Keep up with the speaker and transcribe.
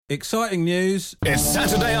Exciting news. It's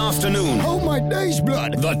Saturday afternoon. Oh, my days,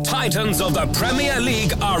 blood. The Titans of the Premier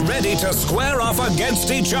League are ready to square off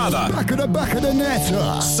against each other. Back of the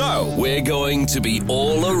net. So, we're going to be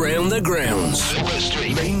all around the grounds.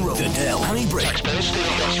 Main Road, Goodell, Honeybridge,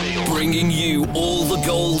 Bringing you all the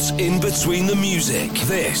goals in between the music.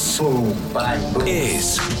 This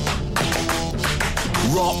is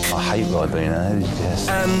Rock. I hate Ribena, yes.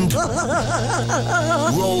 And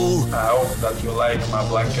Roll. I hope that you like my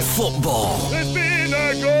blanket. Football. There's been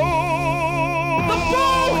a goal! The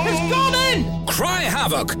ball has gone in! Cry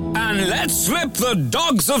havoc and let's slip the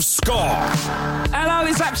dogs of score. Hello,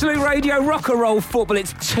 it's Absolute Radio Rock and Roll Football.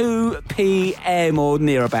 It's 2 p.m. or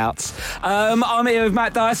nearabouts. I'm here with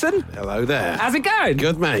Matt Dyson. Hello there. How's it going?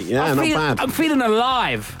 Good, mate. Yeah, not bad. I'm feeling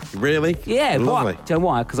alive. Really? Yeah. Lovely. Do you know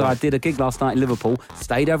why? Because I did a gig last night in Liverpool,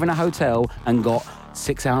 stayed over in a hotel and got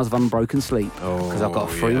 6 hours of unbroken sleep because I've got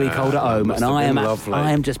a 3-week-old at home and I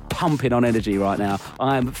am just pumping on energy right now.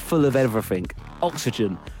 I am full of everything.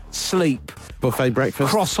 Oxygen, sleep, buffet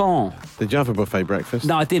breakfast, croissant. Did you have a buffet breakfast?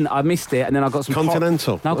 No, I didn't. I missed it, and then I got some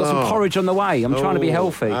continental. I got some porridge on the way. I'm trying to be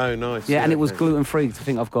healthy. Oh, nice. Yeah, and it was gluten free. I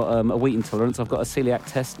think I've got a wheat intolerance. I've got a celiac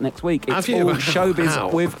test next week. It's have you? all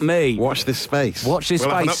showbiz with me. Watch this space. Watch this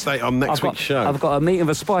we'll space. Have an update on next week's show. I've got a meeting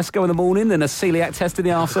with a Spice Girl in the morning, then a celiac test in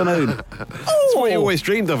the afternoon. That's what you always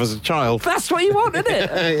dreamed of as a child. That's what you want, isn't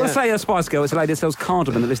it? Yeah. Let's say a Spice Girl. It's a lady that sells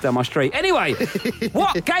cardamom that lives down my street. Anyway,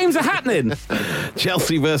 what games are happening?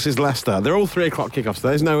 Chelsea versus Leicester. They're all 3 o'clock kickoffs.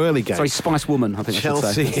 There's no early game. Sorry, Spice Woman, I think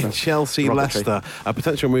Chelsea, Leicester. A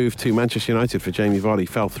potential move to Manchester United for Jamie Vardy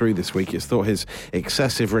fell through this week. It's thought his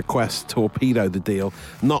excessive requests torpedoed the deal.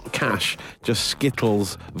 Not cash, just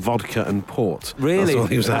Skittles, vodka and port. Really? That's all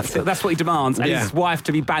he was after. That's what he demands. And his wife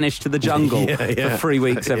to be banished to the jungle for 3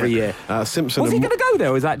 weeks every year. Simpson. Was he going to go there,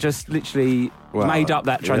 or was that just literally made up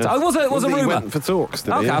that trend? Oh, it was a rumour. He went for talks,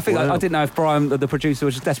 didn't he? Okay, I didn't know if Brian, the producer,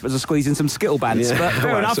 was just desperate to squeeze in some Skittle bands. But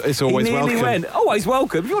fair enough. It's always he nearly welcome. Always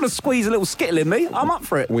welcome. If you want to squeeze a little Skittle in me, I'm up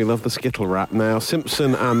for it. We love the Skittle rap. Now,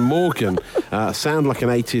 Simpson and Morgan sound like an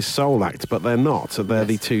 80s soul act, but they're not. They're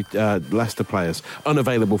the two Leicester players,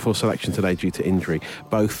 unavailable for selection today due to injury,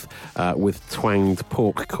 both with twanged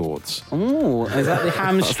pork cords. Oh, is that the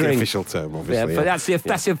hamstring? That's the official term, obviously. Yeah, but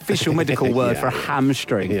that's the official medical word for a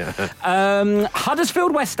hamstring. Yeah.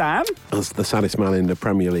 Huddersfield West Ham. The saddest man in the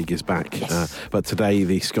Premier League is back. Yes. But today,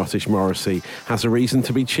 the Scottish Morrissey has a reason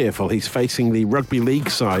to be cheerful. He's facing the rugby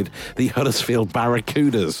league side, the Huddersfield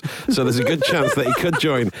Barracudas. So there's a good chance that he could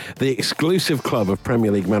join the exclusive club of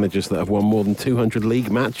Premier League managers that have won more than 200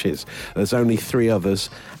 league matches. There's only 3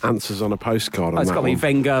 others. Answers on a postcard. It's got to be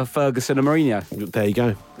Wenger, Ferguson and Mourinho. There you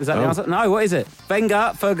go. Is that the answer? No, what is it?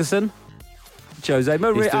 Wenger, Ferguson, Jose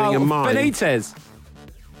Mourinho. He's doing a mime. Benitez.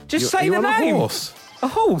 Just say the on name. A horse? A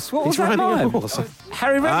horse? What was that mime?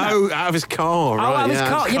 Harry Redknapp. Oh, out of his car, right? Out of his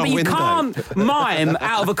car. Yeah, but you can't mime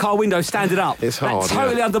out of a car window standing up. It's hard. That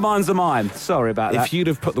totally undermines the mime. Sorry about that. If you'd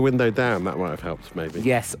have put the window down, that might have helped, maybe.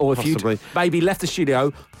 Yes, or if you'd maybe left the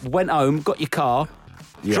studio, went home, got your car,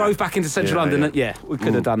 drove back into central London. Yeah, we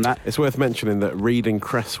could have done that. It's worth mentioning that Reed and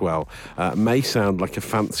Cresswell may sound like a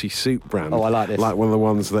fancy soup brand. Oh, I like this. Like one of the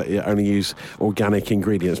ones that only use organic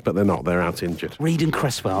ingredients, but they're not. They're out injured. Reed and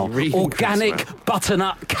Cresswell. Organic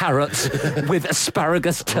butternut carrots with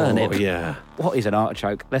asparagus turnip. Oh, yeah. What is an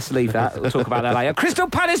artichoke? Let's leave that. We'll talk about that later. Crystal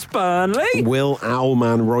Palace Burnley. Will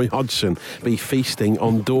Owlman Roy Hodgson be feasting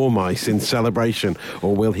on dormice in celebration,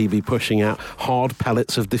 or will he be pushing out hard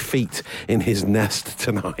pellets of defeat in his nest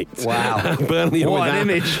tonight? Wow. Burnley what an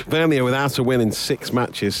image. Burnley are without a win in 6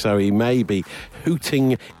 matches, so he may be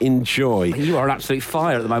hooting in joy. You are an absolute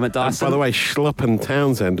fire at the moment, Dyson. By the way, Schlupp and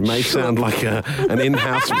Townsend may sound like an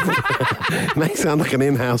in-house may sound like an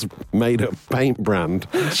in-house made-up paint brand.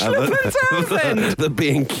 Schlupp and Townsend. The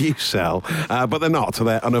B&Q sell, but they're not. So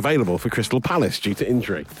they're unavailable for Crystal Palace due to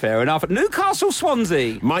injury. Fair enough. Newcastle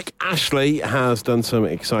Swansea. Mike Ashley has done some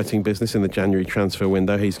exciting business in the January transfer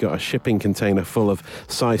window. He's got a shipping container full of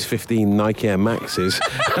size 15 Nike Air Maxes,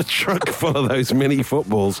 a truck full of those mini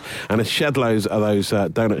footballs, and a shed load of those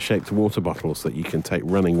donut-shaped water bottles that you can take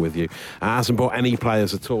running with you. Hasn't bought any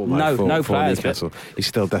players at all. No for players. Newcastle. He's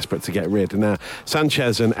still desperate to get rid. Now,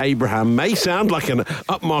 Sanchez and Abraham may sound like an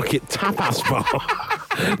upmarket tapas bar.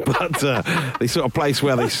 but the sort of place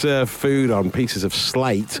where they serve food on pieces of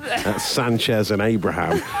slate at Sanchez and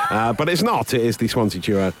Abraham. But it's not. It is the Swansea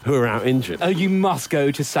duo who are out injured. Oh, you must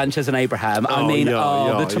go to Sanchez and Abraham.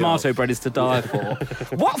 The tomato bread is to die for.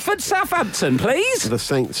 Watford, Southampton, please. The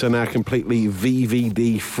Saints are now completely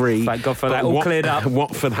VVD free. Thank God for that. All cleared up.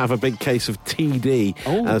 Watford have a big case of TD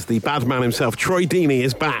as the bad man himself, Troy Deeney,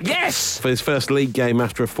 is back. Yes! For his first league game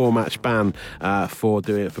after a 4-match ban for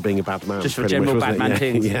being a bad man. Just for general bad man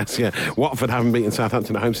things. Yes, yeah. Watford haven't beaten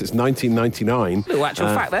Southampton at home since 1999. Little actual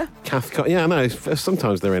fact there. Cathcart, yeah, I know.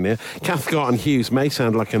 Sometimes they're in here. Cathcart and Hughes may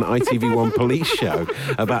sound like an ITV1 police show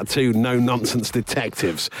about two no-nonsense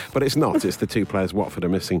detectives, but it's not. It's the two players Watford are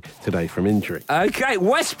missing today from injury. OK,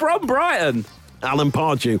 West Brom, Brighton. Alan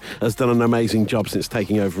Pardew has done an amazing job since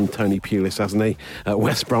taking over from Tony Pulis, hasn't he? At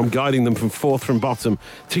West Brom, guiding them from fourth from bottom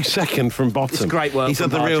to second from bottom. It's great work. He's had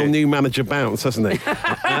the real new manager bounce, hasn't he?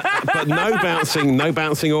 But no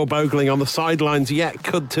bouncing or bogling on the sidelines yet.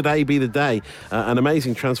 Could today be the day? An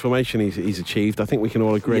amazing transformation he's achieved. I think we can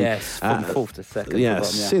all agree. Yes, from fourth to second. Yeah,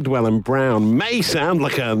 Sidwell and Brown may sound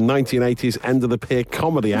like a 1980s end of the pier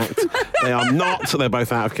comedy act. They are not. They're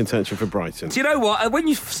both out of contention for Brighton. Do you know what? When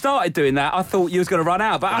you started doing that, I thought you was going to run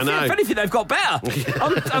out. But I think, if anything, they've got better.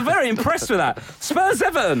 I'm very impressed with that. Spurs,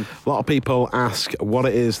 Everton. A lot of people ask what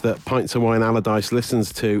it is that Pints of Wine Allardyce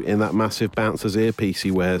listens to in that massive bouncer's earpiece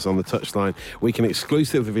he wears on the touchline. We can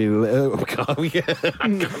exclusively... we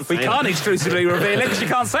can't exclusively reveal it because you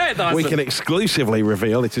can't say it, Dyson. We can exclusively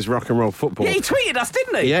reveal it is Rock and Roll Football. Yeah, he tweeted us,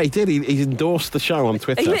 didn't he? Yeah, he did. He endorsed the show on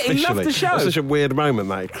Twitter officially. He loved the show. It was such a weird moment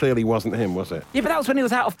that it clearly wasn't him, was it? Yeah, but that was when he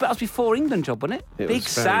was out of... That was before England job, wasn't it? Big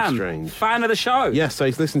was very Sam, strange. fan of the show. Yes, so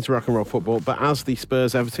he's listening to Rock and Roll Football, but as the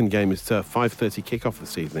Spurs-Everton game is 5:30 kick-off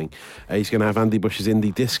this evening, he's going to have Andy Bush's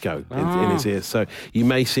Indie Disco in his ears, so you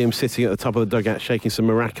may see him sitting at the top of the dugout shaking some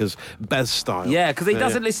maracas, Bez style. Yeah, because he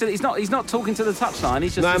doesn't listen, he's not talking to the touchline,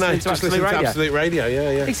 he's just listening to Absolute Radio,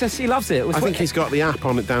 yeah. He says he loves it. I think he's got the app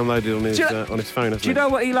on it downloaded on his phone, hasn't he? Do you know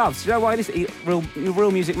what he loves? Do you know why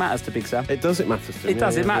real music matters to Big Sam? It does, it matters to him. It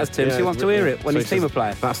does, it matters to him, so he wants to hear it when his team are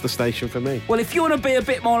playing. That's the station for me. Well, if you want to be a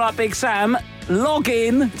bit more like Big Sam, log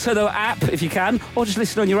in to the app if you can, or just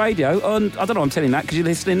listen on your radio. And I don't know, I'm telling that because you're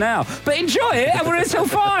listening now. But enjoy it, and we're in till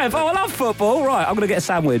 5. Oh, I love football. Right, I'm going to get a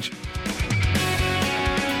sandwich.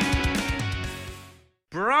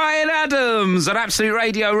 Brian Adams on Absolute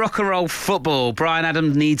Radio Rock and Roll Football. Brian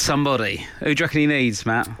Adams needs somebody. Who do you reckon he needs,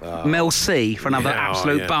 Matt? Mel C for another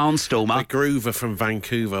absolute barnstormer. The Groover from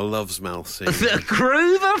Vancouver loves Mel C. The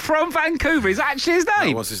Groover from Vancouver is actually his name.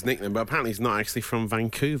 That was his nickname, but apparently he's not actually from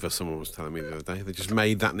Vancouver. Someone was telling me the other day. They just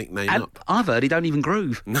made that nickname up. I've heard he don't even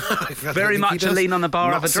groove. No, very much a lean on the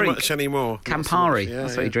bar, have a drink. Not so much anymore. Campari,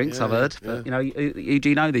 that's what he drinks. I've heard. But you know, who do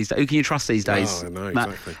you know these days? Who can you trust these days? Oh, no,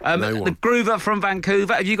 exactly. No one. The Groover from Vancouver.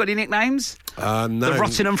 Have you got any nicknames? No. The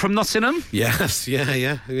Rottingham from Nottingham? Yes,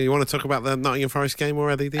 yeah. You want to talk about the Nottingham Forest game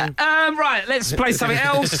already, do you? Right, let's play something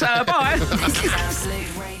else. Bye.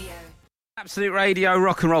 Absolute Radio,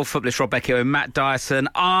 Rock and Roll Football. Rob Beck here with Matt Dyson.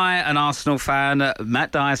 I, an Arsenal fan.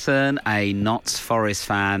 Matt Dyson, a Notts Forest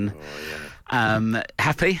fan. Oh, yeah.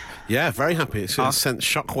 Happy? Yeah, very happy. It's sent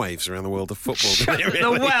shockwaves around the world of football.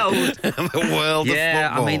 The world. The world of football. Yeah,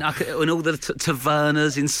 I mean, in all the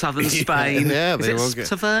tavernas in southern Spain. Yeah, is it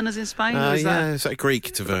tavernas in Spain? Is that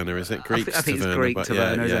Greek taverna? Is it Greek? I think it's Greek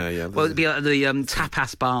taverna. Yeah. Well, it'd be the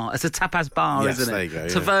tapas bar. It's a tapas bar, yes, isn't it? There you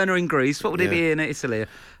go, Taverna in Greece. What would it be in Italy?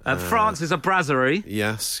 France is a brasserie.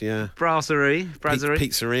 Yes, yeah. Brasserie.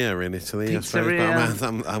 Pizzeria in Italy. Pizzeria. I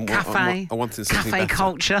suppose. Cafe. I wanted something Cafe better.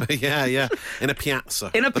 culture. Yeah. In a piazza.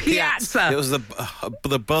 In a piazza. It was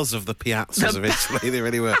the buzz of the piazzas of Italy. They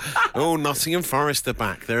really were. Oh, Nottingham Forest are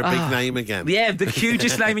back. They're a big name again. Yeah, the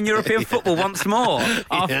hugest name in European football once more.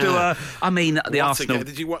 After, the Arsenal.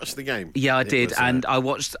 Did you watch the game? Yeah, I did. And I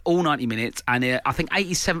watched all 90 minutes. And I think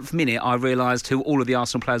 87th minute, I realised who all of the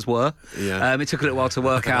Arsenal players were. Yeah. It took a little while to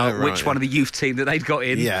work out which one of the youth team that they'd got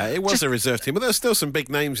in. Yeah, it was a reserve team, but there's still some big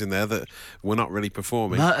names in there that were not really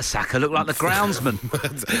performing. Mertesacker looked like the groundsman.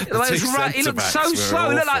 He looked so slow.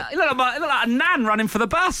 He looked like a nan running for the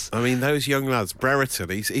bus. I mean, those young lads, Brereton,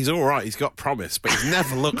 he's all right. He's got promise, but he's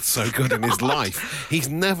never looked so good in his life.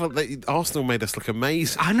 Arsenal made us look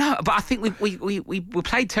amazing. I know, but I think we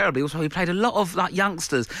played terribly. Also, we played a lot of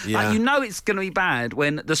youngsters. Yeah. It's going to be bad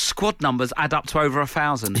when the squad numbers add up to over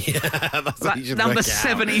 1,000. Yeah, that's number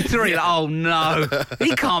 7 73. Like, oh, no.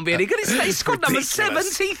 He can't be any good. He scored number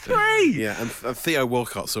 73. Yeah, and Theo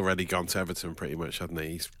Walcott's already gone to Everton pretty much, hasn't he?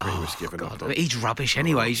 He's pretty much given up. He's rubbish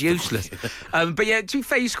anyway. He's useless. But yeah, to be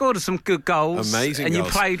fair, you scored some good goals. Amazing and goals.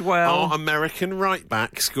 You played well. Our American right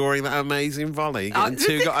back scoring that amazing volley. And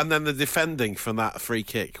then the defending from that free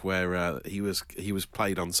kick where he was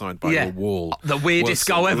played onside by a wall. The weirdest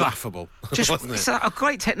goal ever. Laughable, wasn't it? It's a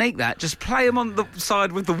great technique, that. Just play him on the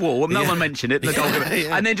side with the wall. No one mentioned it, the goalkeeper.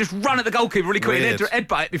 And then just run at the goalkeeper really quick and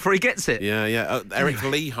headbutt it before he gets it. Yeah. Eric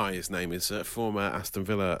Lehigh, his name is, former Aston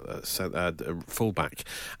Villa fullback,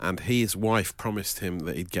 and his wife promised him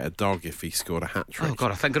that he'd get a dog if he scored a hat-trick. Oh,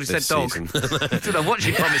 God, I thank God he said dog. I don't know what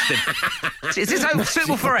she promised him. Is this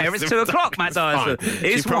suitable for air? It's 2 o'clock, Matt Dyson.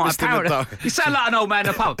 His wife, apparently. You sound like an old man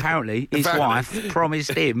in a pub. Apparently, his wife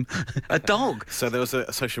promised him a dog. So there was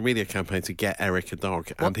a social media campaign to get Eric a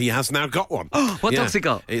dog, and he has now got one. What dog's he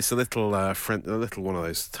got? It's a little one of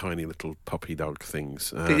those tiny little puppy dog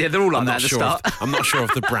things. Yeah, they're all like that at the start. I'm not sure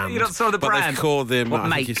of the brand. You're not sure of the but brand? They've called him. What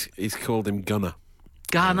make? He's called him Gunner.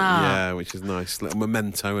 Gunner. Yeah, which is nice. Little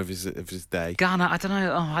memento of his day. Gunner, I don't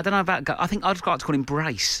know about Gunner. I think I'd like to call him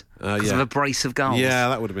Brace. Because of a brace of goals. Yeah,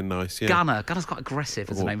 that would have been nice. Yeah. Gunner's quite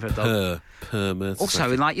aggressive as a name for a dog. Also,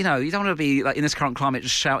 you don't want to be in this current climate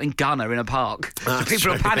just shouting Gunner in a park.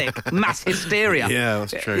 People will panic. Mass hysteria. Yeah,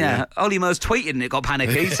 that's true. Yeah. Ollie Murs tweeted and it got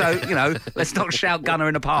panicky. So, let's not shout Gunner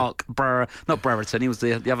in a park. Not Brereton, he was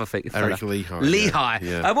the other fella. Eric Lehigh. Lehigh.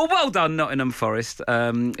 Yeah. Well done, Nottingham Forest.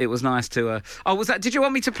 It was nice to... did you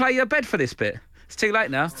want me to play your bed for this bit? It's too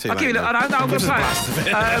late now. I'll give you I'm going to play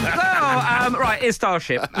it. Right, here's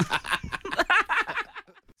Starship.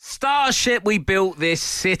 Starship, we built this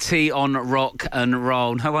city on rock and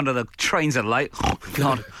roll. No wonder the trains are late. Oh,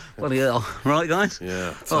 God. Bloody hell. Right, guys?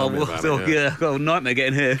 Yeah. Nightmare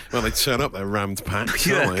getting here. Well, they turn up, they're rammed packed.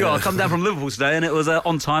 Yeah, God, I come down from Liverpool today and it was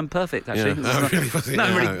on time perfect, actually. Yeah.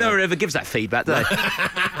 No one ever gives that feedback, do they?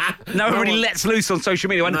 No one really lets loose on social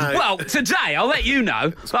media. Well, today, I'll let you know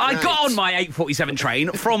that I got on my 8:47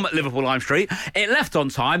 train from Liverpool Lime Street. It left on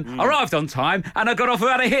time, arrived on time, and I got off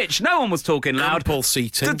without a hitch. No one was talking loud. Ample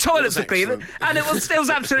seating. The toilets were clean, and it was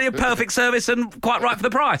absolutely a perfect service and quite right for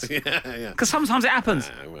the price. Yeah. Because sometimes it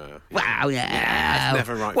happens. Wow, yeah. It's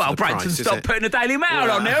never right. Well, Branson stopped putting the Daily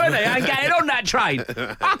Mail on there, and they ain't getting on that train.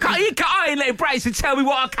 I ain't letting Branson tell me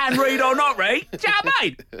what I can read or not read. Do you know what I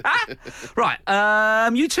mean? Huh?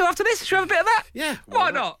 Right, you two after this, should we have a bit of that? Yeah.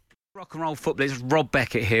 Why not? Rock and roll football. It's Rob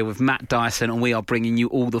Beckett here with Matt Dyson, and we are bringing you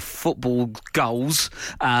all the football goals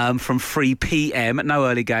from 3 p.m. No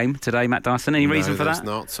early game today, Matt Dyson. Any reason for that?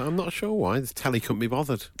 Not. So I'm not sure why. The telly couldn't be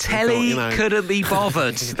bothered. Couldn't be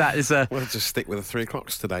bothered. That is We'll just stick with the 3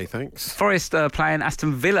 o'clocks today, thanks. Forest playing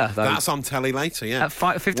Aston Villa, though. That's on telly later, yeah. At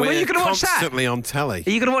 5:50. When are you going to watch that? Constantly on telly. Are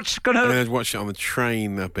you going to watch? I'm going to watch it on the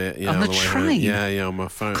train a bit. Yeah, on the train? Yeah, on my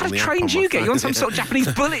phone. What kind of train do you get? You're on some sort of Japanese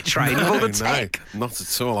bullet train with all the tech? No, not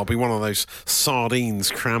at all. I'll be one of those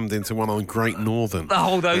sardines crammed into one on Great Northern.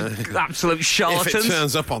 Oh, those absolute charlatans. If it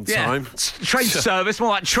turns up on time. Train service,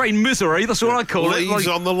 more like train misery, that's what I call it. Leaves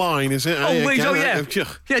on the line, is it? Leaves, yeah.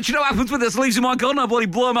 Yeah, do you know what happens with this? Leaves in my gun, I bloody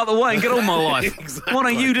blow them out the way and get on my life. Exactly. Why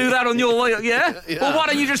don't you do that on your way, yeah? Or why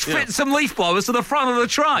don't you just fit some leaf blowers to the front of the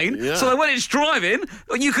train so that when it's driving,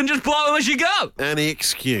 you can just blow them as you go? Any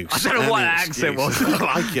excuse. I don't know what that accent was. I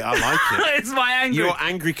like it. It's my angry... Your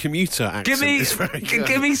angry commuter accent is very good.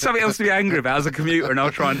 Give me something else to be angry about as a commuter and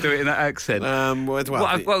I'll try and do it in that accent. What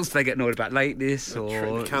else do they get annoyed about? Lateness or...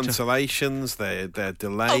 Cancellations, they're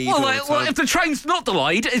delayed. Well, if the train's not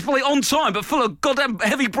delayed, it's probably on time but full of goddamn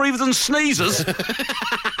heavy breathers and sneezers.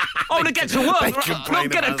 I want to get to work, not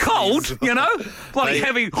get a cold, you know? Bloody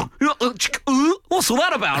heavy... What's all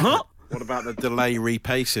that about, huh? What about the delay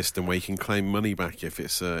repay system where you can claim money back if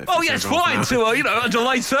it's... it's fine to a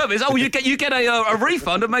delayed service. Oh, you get a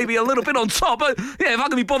refund and maybe a little bit on top. But yeah, if I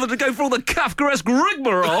can be bothered to go through all the Kafkaesque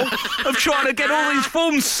rigmarole of trying to get all these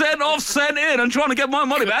forms sent in and trying to get my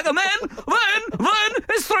money back, and then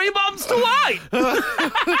it's 3 months to wait.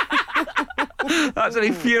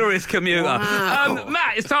 Absolutely furious commuter. Wow.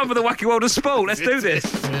 Matt, it's time for the wacky world of sport. Let's do this.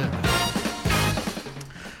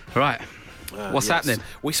 Right. What's happening?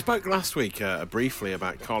 We spoke last week briefly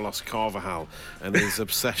about Carlos Carvajal and his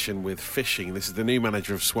obsession with fishing. This is the new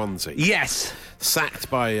manager of Swansea. Yes. Sacked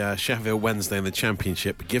by Sheffield Wednesday in the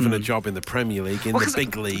Championship, given a job in the Premier League, in the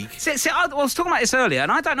big league. See, I was talking about this earlier,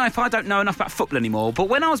 and I don't know if I don't know enough about football anymore, but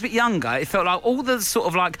when I was a bit younger, it felt like all the sort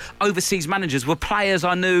of like overseas managers were players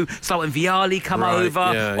I knew. So when Vialli come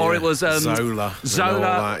over, or it was Zola.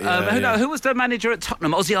 Who was the manager at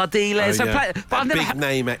Tottenham? Ozzy Ardiles. Big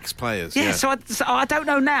name ex-players. Yeah, So I don't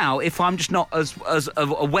know now if I'm just not as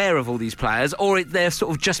aware of all these players, or they're sort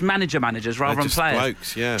of just managers rather than just players.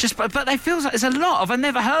 Blokes, yeah. But they feel like there's a lot I've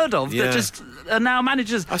never heard of that just are now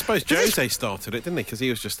managers. I suppose Jose started it, didn't he? Because he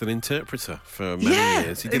was just an interpreter for many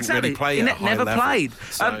years. He didn't really play at a high never level. played.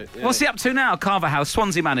 So, what's he up to now? Carverhouse,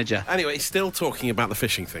 Swansea manager. Anyway, he's still talking about the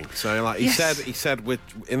fishing thing. So, like he said, we're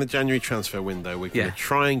in the January transfer window. We're going to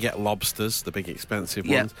try and get lobsters, the big expensive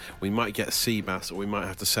ones. We might get sea bass, or we might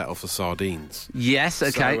have to settle for sardines. Yes,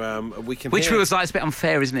 okay. So, we can. Which feels like it's a bit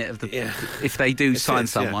unfair, isn't it? If they do sign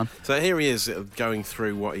someone. Yeah. So here he is going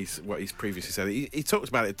through what he's previously said. He talked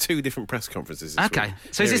about it at 2 different press conferences. Okay.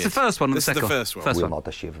 So is this the first one or the second? This is the first one. We will not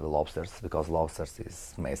achieve the lobsters because lobsters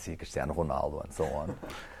is Messi, Cristiano Ronaldo, and so on.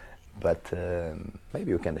 But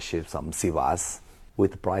maybe we can achieve some sea bass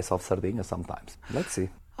with the price of sardines sometimes. Let's see.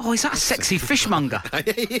 Oh, is that a sexy fishmonger?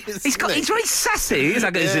 He's very sassy. He's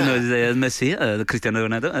like, Messi, Cristiano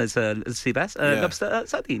Ronaldo, sea bass, lobster,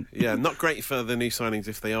 sardine. Yeah, not great for the new signings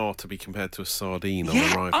if they are to be compared to a sardine on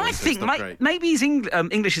arrival. I think maybe his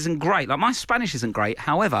English isn't great. Like my Spanish isn't great.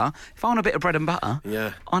 However, if I want a bit of bread and butter,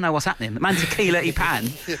 I know what's happening. Mantequilla y pan.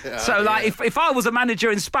 If I was a manager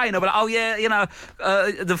in Spain, I'd be like, oh yeah,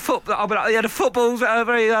 the football's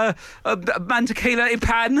very mantequilla y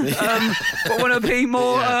pan. But want to be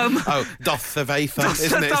more. Doth Cerveza,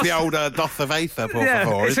 isn't it? It's the older Doth Cerveza, por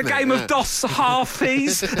favor. It's a game of Dos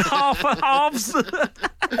halfies, halves.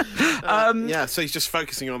 So he's just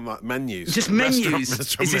focusing on like menus. Just menus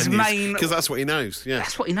is his main... Because that's what he knows,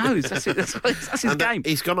 That's what he knows. That's his game.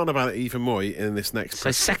 He's gone on about it even more in this next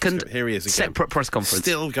press second here he is again. Separate press conference.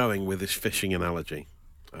 Still going with this fishing analogy.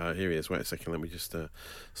 Here he is. Wait a second. Let me just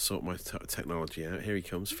sort my technology out. Here he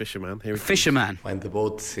comes. Fisherman. Fisherman. When the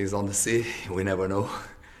boat is on the sea, we never know.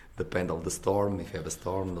 Depend on the storm. If you have a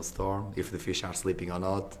storm, no storm. If the fish are sleeping or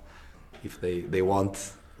not. If they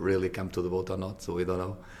won't really come to the boat or not. So we don't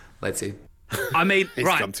know. Let's see. I mean, He's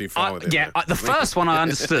gone too far with it, the first one I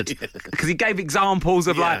understood because he gave examples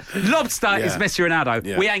of like lobster is Messi Ronaldo.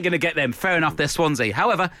 Yeah. We ain't going to get them. Fair enough, they're Swansea.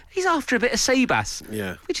 However, he's after a bit of sea bass,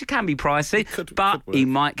 which can be pricey, but he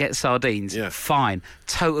might get sardines. Yeah. Fine.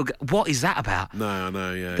 Total. What is that about?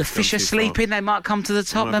 No, yeah. The fish are sleeping. They might come to the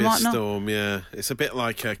top. They might not. Storm, yeah. It's a bit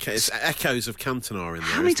like it's echoes of Cantona in there.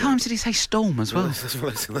 How many times did he say storm as well? Let's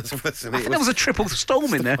listen. I think there was a triple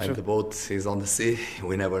storm in there. When the boat is on the sea,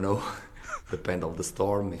 we never know. Depend on the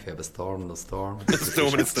storm. If you have a storm, no storm.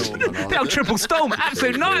 Storm and a storm. The old triple storm,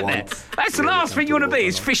 absolute nightmare. That's the last thing you want to be,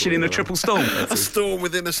 is fishing in a triple storm. A storm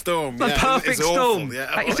within a storm. The perfect storm.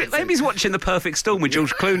 Maybe he's watching The Perfect Storm with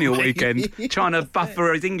George Clooney all weekend, trying to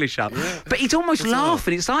buffer his English up. But he's almost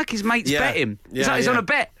laughing. It's like his mates bet him. It's like he's on a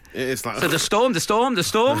bet. It's like, so the storm.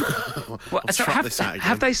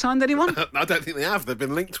 Have they signed anyone? I don't think they have. They've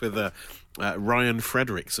been linked with Ryan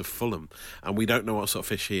Fredericks of Fulham, and we don't know what sort of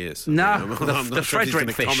fish he is. No, the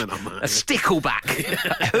Frederick fish, a stickleback.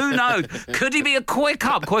 Who knows? Could he be a koi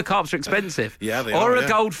carp? Koi carps are expensive. Yeah, they or are. A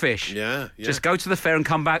goldfish. Yeah. Just go to the fair and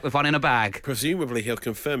come back with one in a bag. Presumably, he'll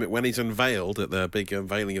confirm it when he's unveiled at the big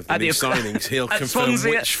unveiling of the new signings. He'll confirm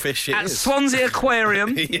which fish it is. At Swansea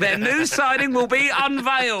Aquarium, their new signing will be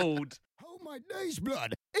unveiled. Oh my days,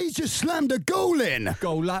 blood! He's just slammed a goal in.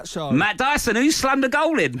 Goal, that's all. Matt Dyson, who slammed a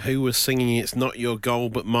goal in? Who was singing "It's Not Your Goal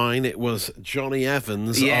But Mine"? It was Johnny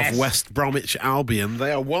Evans of West Bromwich Albion.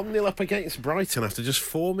 They are 1-0 up against Brighton after just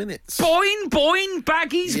 4 minutes. Boing, boing,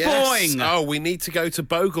 baggies, boing. Oh, we need to go to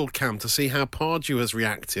Boglekamp to see how Pardew has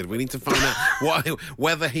reacted. We need to find out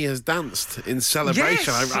whether he has danced in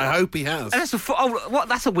celebration. Yes. I hope he has. And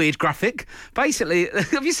that's a weird graphic. Basically,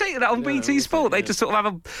 have you seen that on BT Sport? They just sort of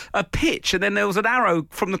have a pitch, and then there was an arrow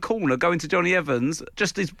from the corner going to Johnny Evans,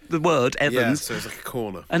 just the word Evans. Yeah, so it's like a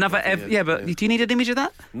corner. Another but do you need an image of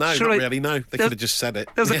that? No, not really, no. They could have just said it.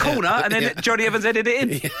 There was a corner, and then Johnny Evans edited it in.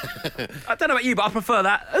 Yeah. I don't know about you, but I prefer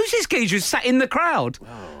that. Who's this geezer who's sat in the crowd?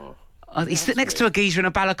 He's sitting next to a geezer in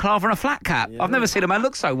a balaclava and a flat cap. Yeah. I've never seen a man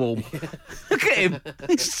look so warm. Look at him.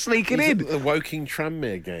 He's sneaking in. The Woking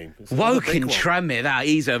Tranmere game. Woking Tranmere.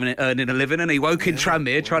 He's earning a living, and he Woking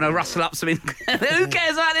Tranmere trying to rustle up something. Who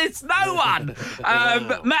cares about this? No one.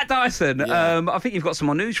 Matt Dyson, I think you've got some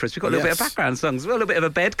more news for us. We've got a little bit of background songs. We've got a little bit of a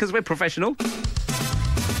bed because we're professional.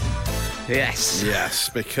 Yes,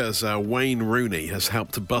 because Wayne Rooney has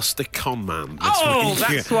helped bust a con man this week.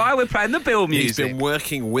 That's why we're playing the Bill music. He's been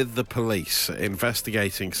working with the police,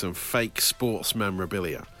 investigating some fake sports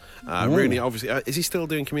memorabilia. Rooney, obviously, is he still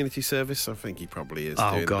doing community service? I think he probably is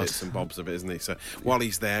doing bits and bobs of it, isn't he? So while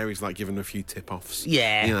he's there, he's like giving a few tip-offs.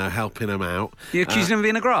 Yeah. You know, helping him out. You accusing him of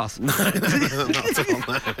being a grass? No, not at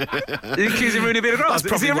all. You accusing Rooney of being a grass?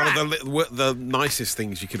 That's probably is he a one of the nicest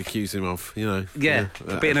things you could accuse him of, you know. Yeah,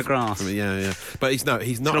 being a grass. Yeah. But he's not a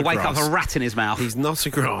grass. Wake up with a rat in his mouth. He's not a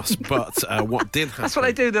grass, but what did happen... That's what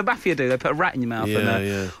they do, the mafia do. They put a rat in your mouth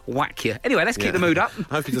and whack you. Anyway, let's keep the mood up.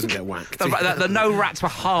 I hope he doesn't get whacked. the no rats were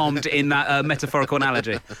harmed in that metaphorical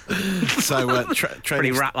analogy. So,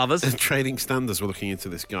 pretty rat lovers. Trading Standards were looking into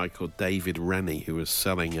this guy called David Rennie, who was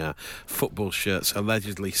selling football shirts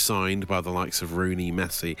allegedly signed by the likes of Rooney,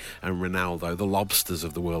 Messi and Ronaldo, the lobsters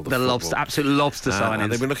of the world of football. Absolute lobster signings.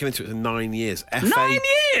 And they've been looking into it for 9 years. 9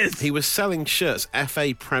 years? He was selling shirts,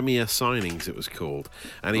 FA Premier Signings it was called,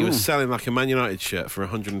 and he was selling like a Man United shirt for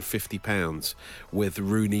 £150 with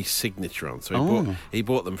Rooney's signature on. So he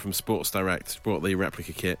bought them from Sports Direct, bought the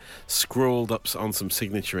replica kit, scrawled up on some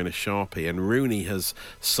signature in a Sharpie, and Rooney has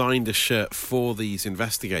signed a shirt for these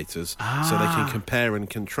investigators so they can compare and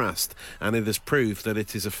contrast, and it has proved that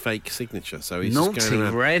it is a fake signature. So he's just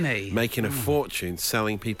going around making a fortune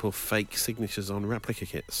selling people fake signatures on replica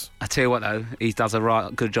kits. I tell you what though, he does a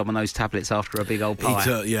right good job on those tablets after a big old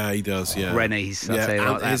pie. He does. Rennie's, I tell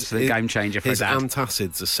you what, that's a game changer for his Dad.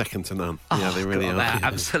 Antacids are second to none. Yeah, they really are.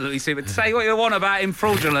 Absolutely super. Say what you want about him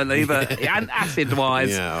fraudulently, but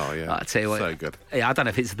acid-wise, I tell you what, so good. Yeah, I don't know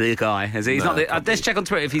if it's the guy. Is he? He's not the, let's check on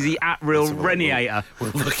Twitter if he's the @real Renniator.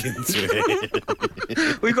 We'll look into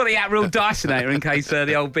it. We've got the @real Dysonator in case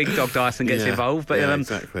the old big dog Dyson gets involved. But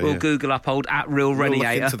we'll Google up old @real Renniator.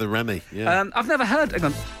 We'll look into the Rennie. Yeah. I've never heard. Hang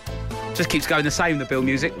on. Just keeps going the same, the Bill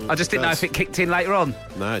music. I just didn't know if it kicked in later on.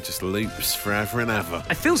 No, it just loops forever and ever.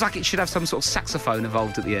 It feels like it should have some sort of saxophone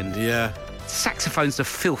involved at the end. Yeah. Saxophone's the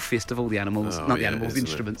filthiest of all the animals. Not the animals, the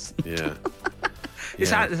instruments. Yeah.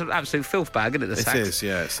 It's an absolute filth bag, isn't it, the sax? It is,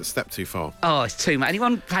 yeah. It's a step too far. Oh, it's too much.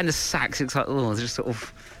 Anyone playing the sax, it's like, they just sort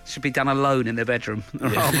of should be done alone in their bedroom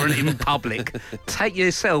rather than in public. Take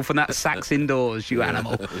yourself and that sax indoors, you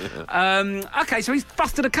animal. Okay, so he's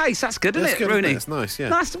busted a case. That's good, isn't it, good, Rooney? That's nice, yeah.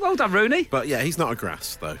 Nice, well done, Rooney. But yeah, he's not a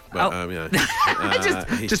grass, though. But,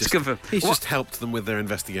 just to confirm. He's just helped them with their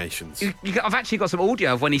investigations. I've actually got some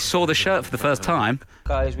audio of when he saw the shirt for the first time.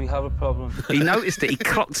 Guys, we have a problem. He noticed it. He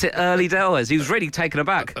clocked it early doors. He was really taken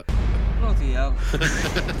aback. Bloody hell.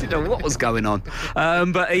 Didn't know what was going on.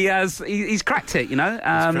 But he's cracked it, you know.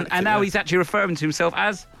 And now he's actually referring to himself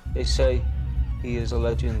as... They say he is a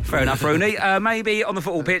legend. Fair enough, Rooney. Maybe on the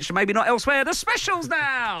football pitch, maybe not elsewhere. The specials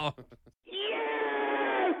now!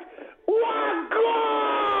 Yes! One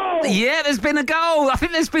goal! Yeah, there's been a goal. I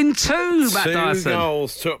think there's been two, Matt Dyson. 2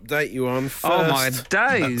 goals to update you on. First, oh, my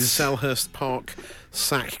days. Selhurst Park,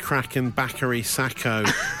 Kraken Bakary Sacco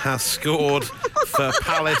has scored for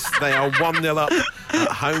Palace. They are 1-0 up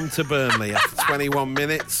at home to Burnley after 21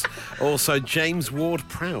 minutes. Also, James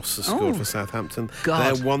Ward-Prowse has scored for Southampton.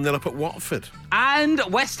 God. They're 1-0 up at Watford. And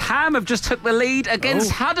West Ham have just took the lead against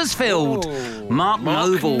Huddersfield. Mark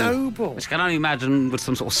Noble. Which I can only imagine with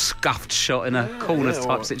some sort of scuffed shot in a corner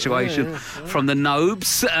type situation from the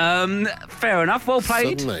Nobes. Fair enough, well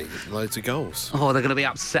played. Suddenly, loads of goals. Oh, they're going to be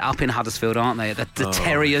upset up in Huddersfield, aren't they? The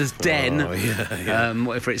Terriers' Den,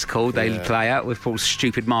 whatever it's called, they play out with Paul's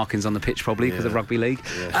stupid markings on the pitch probably because of rugby league.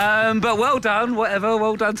 Yeah. But well done,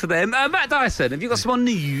 well done to them. Matt Dyson, have you got some more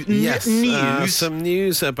news? Yes, some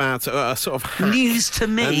news about a sort of hack. News to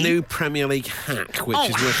me. A new Premier League hack, which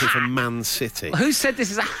is working for Man City. Who said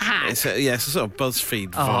this is a hack? It's a sort of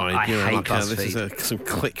BuzzFeed vibe. I hate BuzzFeed. This is some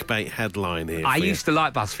clickbait headline here. I used to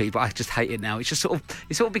like BuzzFeed, but I just hate it now. It's just sort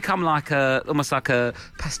of become like almost like a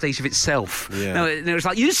pastiche of itself. Yeah. No, it's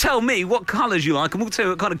like, you tell me what colours you like and we'll tell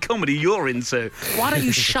you what kind of comedy you're into. Why don't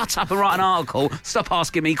you shut up and write an article? Stop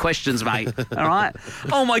asking me questions, mate. All right?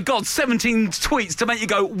 Oh my God, 17 tweets to make you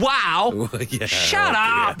go, wow. Shut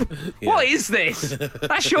up. Yeah. What is this?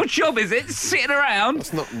 That's your job, is it? Sitting around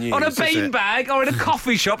That's not news, on a beanbag or in a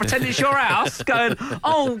coffee shop pretending it's your house going,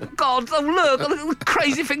 oh God, look at the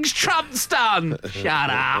crazy things Trump's done. Shut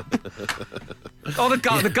up. Oh,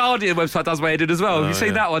 the Guardian website does where it did as well. Have you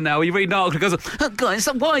seen that one now? Where you read an article and goes, guys,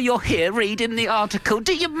 while you're here reading the article,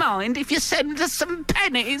 do you mind if you send us some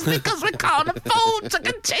pennies? Because we can't afford to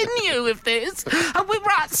continue with this. And we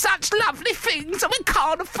write such lovely things and we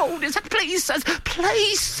can't afford it. So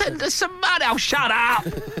please send us some money. Oh, shut up.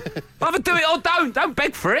 Either do it or don't. Don't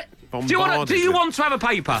beg for it. Do you want to have a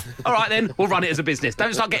paper? All right, then, we'll run it as a business.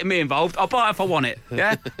 Don't start getting me involved. I'll buy it if I want it,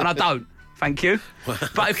 yeah? And I don't. Thank you.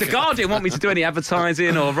 But if the Guardian want me to do any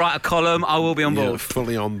advertising or write a column, I will be on board.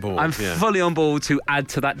 Fully on board. I'm fully on board to add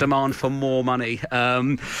to that demand for more money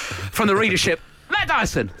from the readership. Matt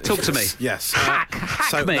Dyson, talk to me. Yes. Hack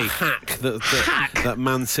me. The hack that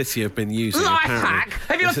Man City have been using. Life apparently. hack.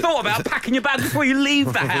 Have you ever thought about packing your bag before you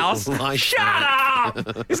leave the house? Shut up!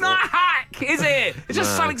 It's not a hack, is it? It's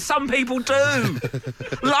just something some people do.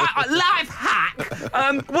 Life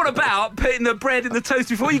hack. What about putting the bread in the toast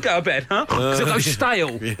before you go to bed, huh? Because it'll go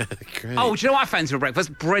stale. Yeah, great. Oh, do you know what I fancy for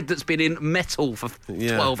breakfast? Bread that's been in metal for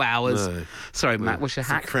 12 hours. No. Sorry, Matt, what's your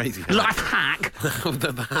hack? Crazy hack. Life hack.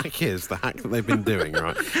 the hack that they've been doing,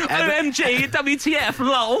 right? OMG, WTF,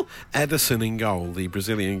 lol. Ederson in goal, the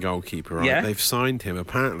Brazilian goalkeeper, right? Yeah. They've signed him.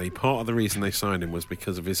 Apparently, part of the reason they signed him was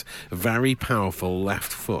because of his very powerful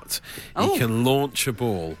left foot. He can launch a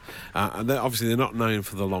ball. And they're not known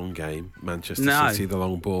for the long game, Manchester City, the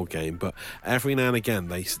long ball game. But every now and again,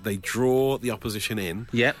 they draw the opposition in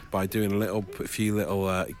by doing a few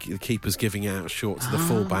little keepers giving out short to the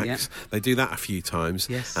fullbacks. Yeah. They do that a few times.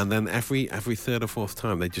 Yes. And then every third or fourth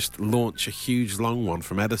time, they just launch a huge long one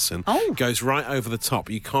from Ederson. Goes right over the top.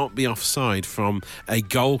 You can't be offside from a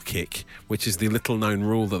goal kick, which is the little-known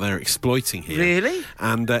rule that they're exploiting here. Really?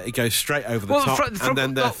 And it goes straight over the top, and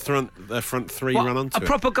then their front three run onto it. A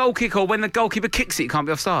proper goal kick, or when the goalkeeper kicks it, you can't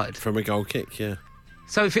be offside? From a goal kick, yeah.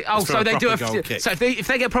 So if they do goal kick. So if they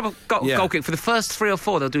get a proper goal kick for the first 3 or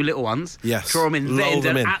 4, they'll do little ones. Yes. Draw them in, lull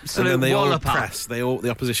them in, absolute and then they wallop all up. press. The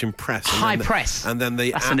opposition press. High press. And then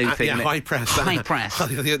they that's a new thing. Yeah, high press. High press.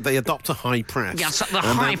 They adopt a high press. Yeah, so the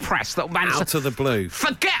high press that man out of the blue.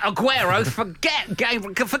 Forget Aguero. forget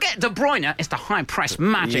De Bruyne. It's the high press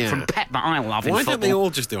magic from Pep that I love. Why in don't football. they all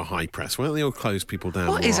just do a high press? Why don't they all close people down?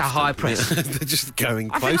 What is a high press? They're just going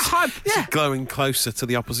close. Going closer to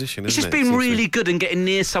the opposition. It's just being really good and getting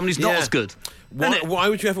near someone who's not as good. Why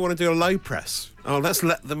would you ever want to do a low press? Oh, let's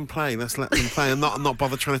let them play. And not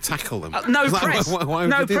bother trying to tackle them. No press. Why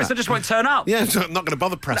no would you do press. that? I just won't turn up. Yeah, I'm not going to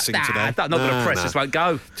bother pressing today. I'm not going to press. Just won't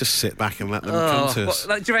go. Just sit back and let them come to us.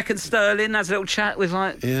 Do you reckon Sterling has a little chat with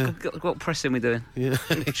what pressing we doing? Yeah.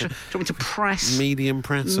 Do you want me to press? Medium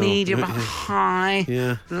press. Medium,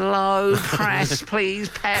 high, low press, please,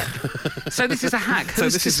 Pep. So this is a hack.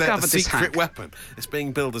 Who's discovered this hack? Secret weapon. It's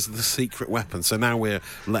being billed as the secret weapon. So now we're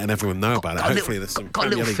letting everyone know about it. Hopefully there's some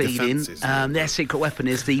Premier League defences. Their secret weapon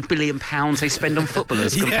is the £1 billion they spend on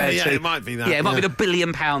footballers. It might be that. Yeah, it might be the £1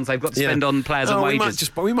 billion they've got to spend on players and wages.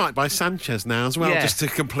 We might buy Sanchez now as well, just to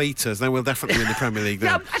complete us. Then we'll definitely win the Premier League.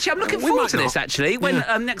 Actually, I'm looking forward to this. Actually, when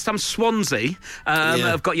next time Swansea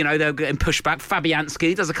have got, they're getting pushed back.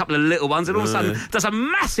 Fabianski does a couple of little ones, and all of a sudden does a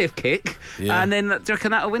massive kick, and then do you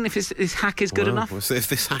reckon that'll win if his hack is good enough? Well, if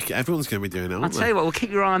this hack, everyone's going to be doing it. I'll tell you what, we'll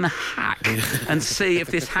keep your eye on the hack and see if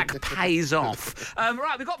this hack pays off.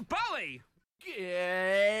 Right, we've got Bowie.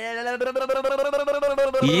 Yeah,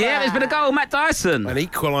 there's been a goal, Matt Dyson. An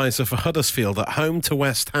equaliser for Huddersfield at home to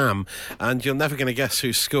West Ham, and you're never going to guess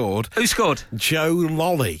who scored. Who scored? Joe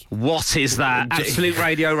Lolly. What is that? Absolute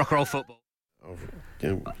radio rock and roll football.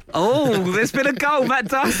 Oh, there's been a goal, Matt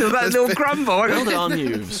Dyson, that little grumble. Well done,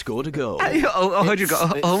 you've scored a goal. I heard you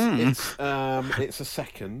got. It's a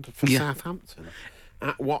second for Southampton.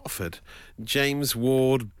 At Watford, James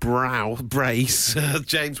Ward-Brace.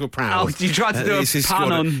 James Ward-Prowse. Oh, you tried to do a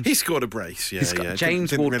pun on... He scored a brace, yeah.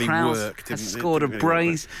 James Ward-Prowse has scored a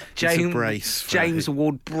brace. James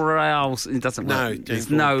Ward-Prowse. It doesn't work. There's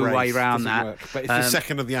no way around that. Work. But it's the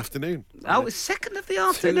second of the afternoon. Oh, it's second of the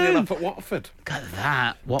afternoon. 2-0 up at Watford. Look at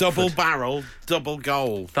that. Watford. Double barrel, double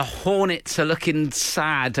goal. The Hornets are looking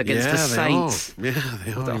sad against the Saints. Yeah,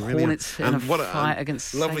 they are. The Hornets in a fight against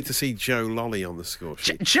Saints. Lovely to see Joe Lolly on the score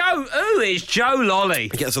sheet. Who is Joe Lolly?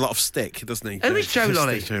 He gets a lot of stick, doesn't he? Who is Joe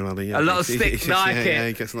Lolly? Joe Lolly, a lot of stick, like it. Yeah,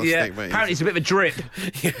 he gets a lot of stick. But apparently it's a bit of a drip.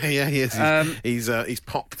 Yeah, he is. He's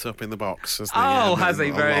popped up in the box, hasn't he? Has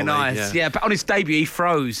he? Very nice. Yeah, but on his debut he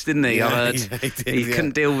froze, didn't he? Yeah, he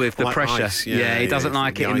couldn't deal with the pressure. Ice, he doesn't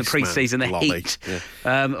like it in the pre-season, the heat.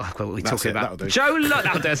 What are we talking about? Joe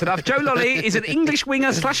Lolly. That's enough. Joe Lolly is an English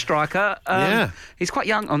winger / striker. He's quite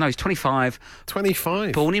young. Oh no, he's 25.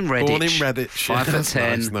 25. Born in Redditch.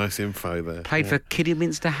 5'10". Nice info there. Played for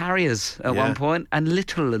Kidderminster Harriers at one point, and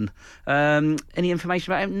Littleton. Any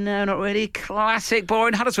information about him? No, not really. Classic,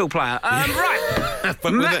 boring Huddersfield player. Right.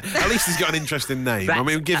 But at least he's got an interesting name. I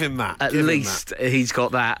mean, give him that. At least he's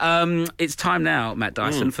got that. It's time now, Matt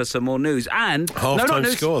Dyson, for some more news. And half-time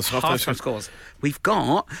scores. Half-time scores. We've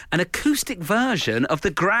got an acoustic version of the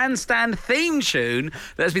Grandstand theme tune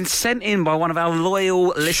that has been sent in by one of our loyal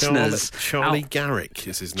listeners. Charlie Garrick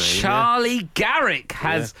is his name. Charlie Garrick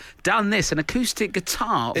has done this, an acoustic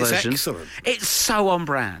guitar version. It's excellent. It's so on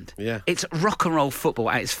brand. Yeah. It's rock and roll football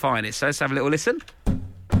at its finest. So let's have a little listen.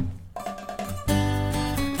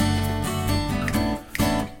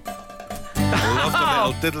 I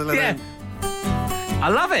love the little diddle. Yeah. I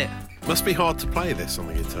love it. Must be hard to play this on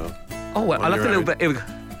the guitar. Oh, well, I like a little bit. Here we go.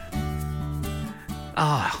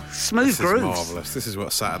 Ah, smooth This is grooves. marvellous. This is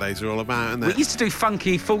what Saturdays are all about, isn't We it? used to do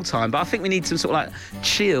funky full time, but I think we need some sort of like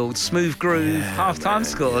chilled, smooth groove half-time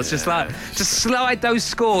scores. Just slide those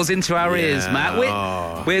scores into our ears, Matt.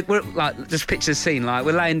 We're like, just picture the scene. Like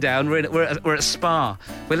we're laying down. We're at Spa.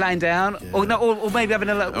 We're laying down, or maybe having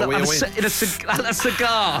a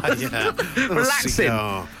cigar, relaxing.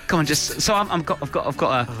 Cigar. Come on, I've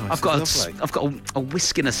got a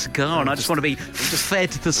whisk and a cigar, and I just want to be fed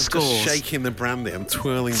the scores. Just shaking the brandy. I'm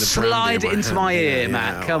twirling the Slide brandy it into my ear,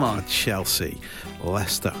 Matt. Come on. Chelsea,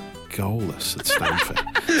 Leicester, goalless at Stamford.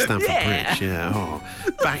 Bridge, yeah. Oh,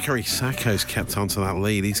 Bakary Sakho's kept on to that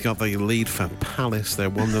lead. He's got the lead for Palace.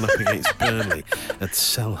 They're 1-0 up against Burnley at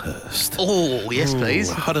Selhurst. Oh, yes,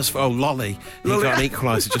 please. Huddersfield. Oh, Lolly. He got an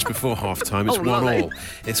equaliser just before half-time. It's 1-1.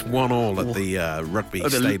 It's 1-1 at the rugby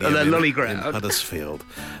stadium in Huddersfield.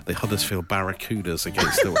 The Huddersfield Barracudas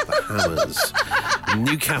against the Hammers.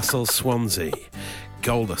 Newcastle, Swansea.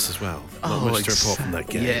 Goalless as well. Not much to report from that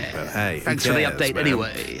game. Yeah. But hey, thanks for the update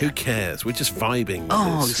anyway. Who cares? We're just vibing with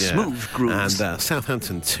Oh, this. smooth grooves. And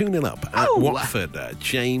Southampton 2-0 up at Watford.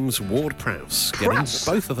 James Ward-Prowse getting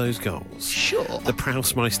both of those goals. Sure. The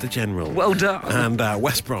Prowse-Meister General. Well done. And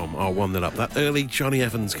West Brom are 1-0 up. That early Johnny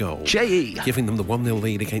Evans goal. J.E. Giving them the 1-0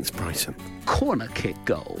 lead against Brighton. Corner kick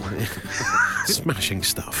goal. Smashing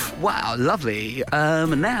stuff. Wow, lovely.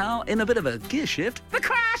 Now, in a bit of a gear shift, the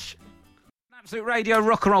crash! Absolute Radio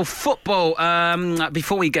Rock and Roll Football.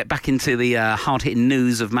 Before we get back into the hard-hitting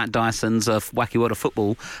news of Matt Dyson's Wacky World of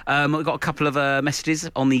Football, we've got a couple of messages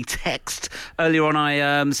on the text. Earlier on,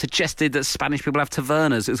 I suggested that Spanish people have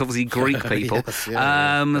tavernas. It was obviously Greek people.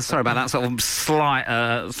 Yes, sorry about that sort of slight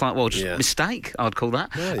mistake, I'd call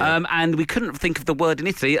that. And we couldn't think of the word in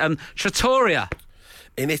Italy. Trattoria.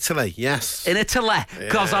 In Italy, yes. In Italy,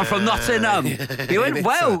 because I'm from Nottingham. You went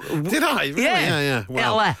well. Did I? Really? Yeah.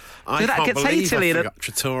 Well, Italy. I can't believe I forgot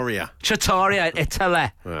Trattoria. Trattoria,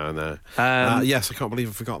 Italy. Oh, no. Yes, I can't believe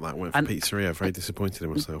I forgot that. Went for pizzeria. Very disappointed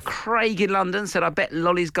in myself. Craig in London said, I bet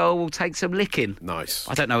Lolly's goal will take some licking. Nice.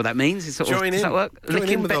 I don't know what that means. It's sort Join of, does that work? Join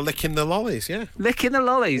in with licking the lollies, yeah. Licking the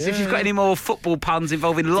lollies. If you've got any more football puns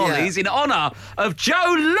involving lollies in honour of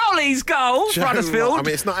Joe Lolly's goal for Huddersfield. I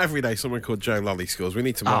mean, it's not every day someone called Joe Lolly scores. We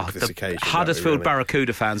need to mark this occasion. Huddersfield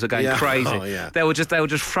Barracuda fans are going crazy. They were just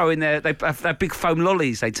throwing their big foam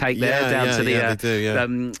lollies they take down to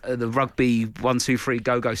the rugby 1-2-3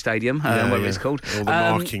 go-go stadium, whatever it's called. All the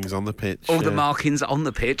markings on the pitch. The markings on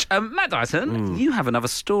the pitch. Matt Dyson, you have another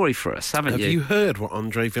story for us, haven't you? Have you heard what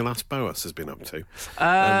Andre Villas-Boas has been up to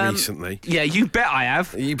recently? Yeah, you bet I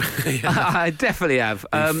have. I definitely have.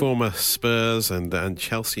 The former Spurs and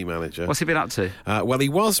Chelsea manager. What's he been up to? Well, he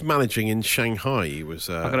was managing in Shanghai. He was.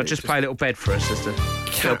 I'm going to just play a little bed for us, just a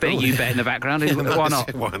little bit of you bet in the background. Why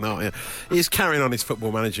not? Why not? Yeah. He's carrying on his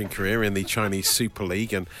football managing career in the Chinese Super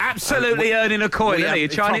League and absolutely earning a coin, isn't he?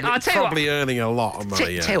 Probably earning a lot of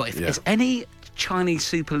money. Tell you what, if there's any Chinese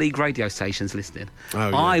Super League radio stations listening,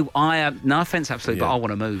 I am, no offence, absolutely, but I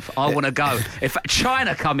want to move. I want to go. If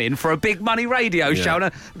China come in for a big money radio show,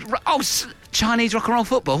 Chinese rock and roll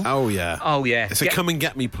football. Oh yeah. It's a come and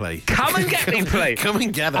get me play. Come and get me play. Come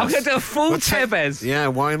and get us. I'm going to do a full Tevez. Yeah,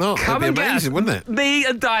 why not? Come That'd be and amazing, wouldn't it? Me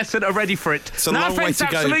and Dyson are ready for it. It's a long way to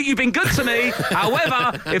go. Absolute, you've been good to me.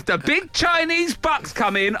 However, if the big Chinese bucks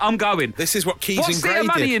come in, I'm going. This is what Keys and Gray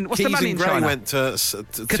did. What's the money in China? Went to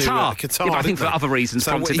Qatar. Qatar. Yeah, I think for other reasons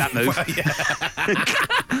prompted that move.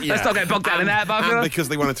 Let's not get bogged down in that. And because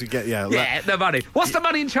they wanted to get the money. What's the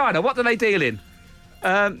money in China? What do they deal in?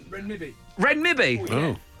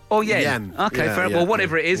 Renminbi. Oh, yen. Okay, fair. Well,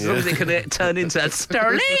 whatever it is, as long as it can turn into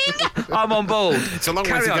sterling, I'm on board. It's a long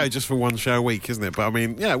way to go just for one show a week, isn't it? But I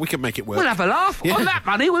mean, we can make it work. We'll have a laugh. On that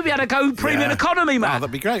money, we'll be able to go premium economy, man. Oh,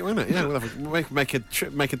 that'd be great, wouldn't it? Yeah, we'll have make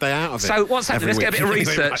a day out of it. So what's happening? Let's get a bit of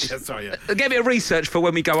research. Get a bit of research for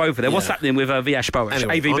when we go over there. What's happening with Villas-Boas,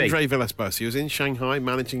 AVB? Andre Villas-Boas. He was in Shanghai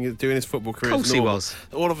managing, doing his football career. Of course he was.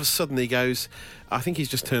 All of a sudden he goes, I think he's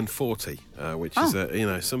just turned 40, which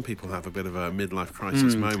is, some people have a bit of a midlife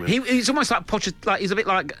crisis moment. He's almost like he's a bit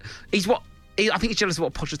like I think he's jealous of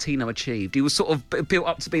what Pochettino achieved. He was sort of built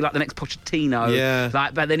up to be like the next Pochettino.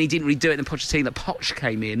 Yeah. But then he didn't really do it. And Pochettino, Poch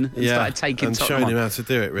came in and started taking and showing him how to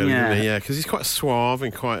do it, really, didn't he? Yeah, because he's quite suave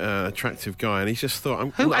and quite an attractive guy, and he's just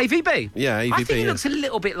thought, AVB? Yeah, AVB. I think he looks a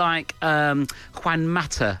little bit like Juan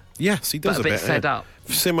Mata Yes, he does but a bit fed up.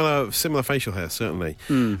 Similar facial hair, certainly.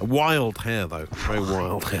 Wild hair, though. Very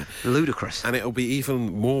wild hair. Ludicrous. And it'll be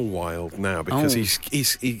even more wild now because he's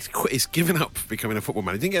given up becoming a football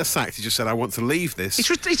man. He didn't get sacked. He just said, I want to leave this.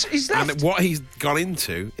 He's left. And what he's got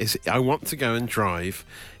into is, I want to go and drive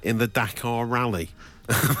in the Dakar Rally.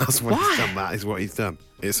 That's what he's done. That is what he's done.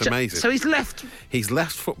 It's amazing. So he's left... He's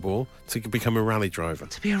left football to become a rally driver.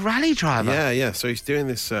 To be a rally driver? Yeah. So he's doing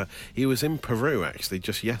this... he was in Peru, actually,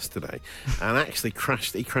 just yesterday, and actually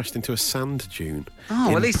crashed into a sand dune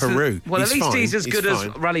in Peru. At least he's as good as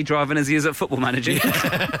rally driving as he is at football managing.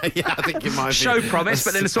 Yeah, I think you might Show promise,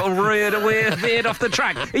 but then sort of veered off the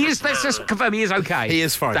track. Let's just confirm he is okay. He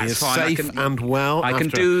is fine. He is safe and well. I can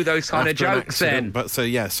do those kind of jokes then. But so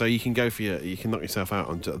you can go for you can knock yourself out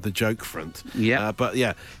on the joke front. Yeah. But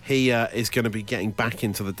yeah, he is going to be getting back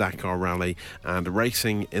into the Dakar Rally and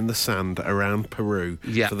racing in the sand around Peru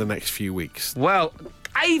for the next few weeks. Well,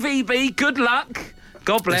 AVB, good luck.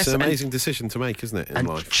 God bless. It's an amazing decision to make, isn't it, in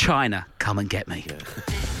life? China, come and get me. Yeah.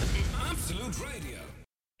 Absolute Radio.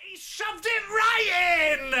 He shoved it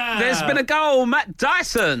right in! There's been a goal, Matt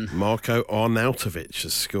Dyson. Marko Arnautovic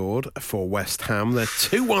has scored for West Ham. They're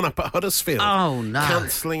 2-1 up at Huddersfield. Oh, no.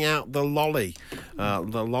 Cancelling out the lolly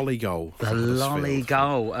goal. The lolly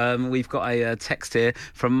goal. We've got a text here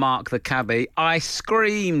from Mark the cabbie. I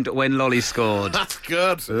screamed when Lolly scored. That's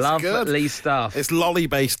good. Lovely stuff. It's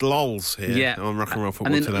lolly-based lols here on Rock and Roll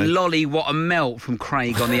Football and then today. Lolly, what a melt from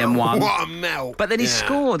Craig on the M1. What a melt. But then he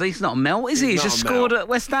scored. He's not a melt, is he? He's just scored at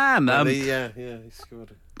West Ham. He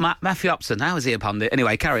scored it. Matthew Upson, how is he a pundit?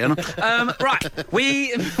 Anyway, carry on. Right,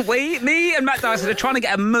 me and Matt Dyson are trying to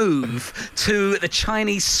get a move to the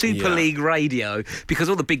Chinese Super League radio because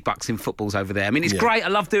all the big bucks in football's over there. I mean, it's great, I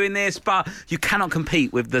love doing this, but you cannot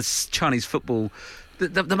compete with the Chinese football.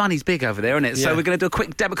 The money's big over there, isn't it? So we're going to do a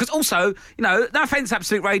quick demo. Because also, no offence,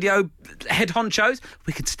 Absolute Radio, head honchos,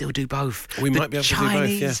 we can still do both. We might be able to do both,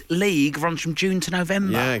 Chinese League runs from June to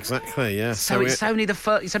November. Yeah, exactly, yeah. So it's only the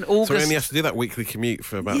first... It's August. So we only have to do that weekly commute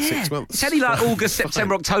for about 6 months. It's only like August,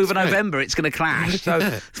 September, October, November. It's going to clash. So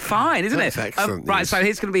it's fine, isn't it? Excellent. Right, so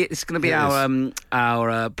it's going to be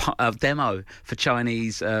our demo for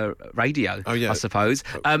Chinese radio, I suppose.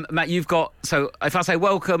 Matt, you've got... So if I say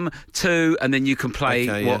welcome to, and then you can play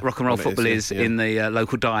what rock and roll football is in the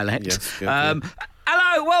local dialect. Yes,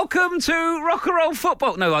 hello, welcome to rock and roll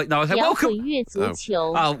football. No, I say welcome.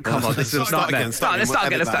 Oh, come on, this is not again. Let's start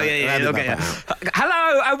again.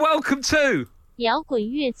 Hello, and welcome to 摇滚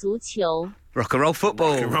乐足球 Rock and Roll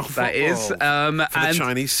Football. That is. For the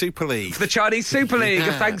Chinese Super League. For the Chinese Super League.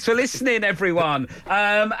 Thanks for listening, everyone.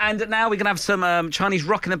 And now we're going to have some Chinese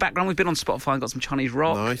rock in the background. We've been on Spotify and got some Chinese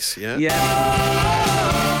rock. Nice, yeah.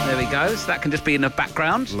 There we go. So that can just be in the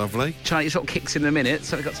background. Lovely. Chinese sort of kicks in a minute.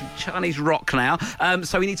 So we've got some Chinese rock now.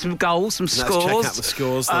 So we need some goals, some scores. Let's check out the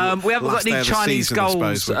scores. We haven't got any Chinese season,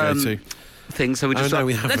 goals. Thing, so we just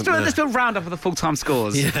let's do a roundup of the full-time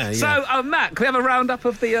scores. So Matt, can we have a roundup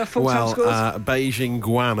of the full-time scores? Beijing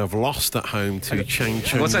Guan have lost at home to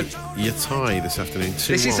Changchun Yatai this afternoon. 2-1.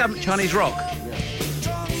 This is some Chinese rock.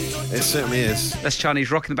 It certainly is. That's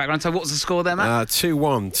Chinese rock in the background. So what was the score there, Matt?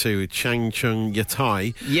 2-1 to Changchun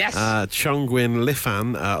Yatai. Yes. Chongqing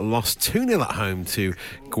Lifan lost 2-0 at home to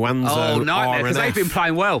Guangzhou. Oh, nightmare, because they've been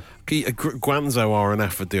playing well. Guangzhou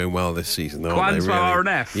RNF are doing well this season, though. Guangzhou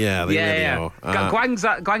RNF? Yeah, they really are.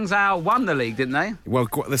 Guangzhou won the league, didn't they? Well,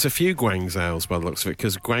 there's a few Guangzhous by the looks of it,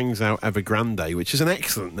 because Guangzhou Evergrande, which is an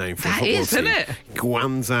excellent name for a football team. Isn't it?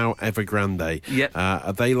 Guangzhou Evergrande.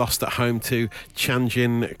 Yep. They lost at home to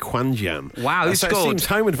Tianjin Quanjian. Wow, who scored? It seems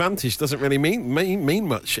home advantage doesn't really mean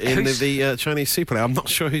much in the Chinese Super League. I'm not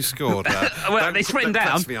sure who scored. Well, it's written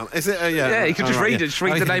down. Is it? Yeah, you can just read it. Just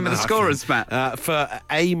read the name of the scorers, Matt. For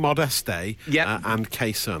A. Modeste and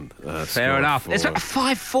K. Sun. Fair enough. It's a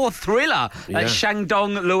 5-4 thriller at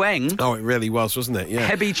Shandong Lueng. Oh, it really was, wasn't it? Yeah.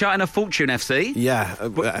 Heavy China Fortune FC. Yeah,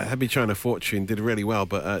 Heavy China Fortune did really well,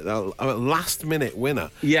 but a last-minute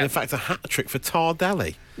winner. Yeah. In fact, a hat-trick for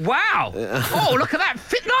Tardelli. Wow. Oh, look at that.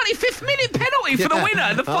 95th minute penalty for the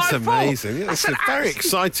winner. The 5-4. That's amazing. Yeah, it's a very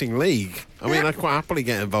exciting league. I mean, I quite happily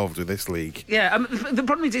get involved with this league. Yeah, the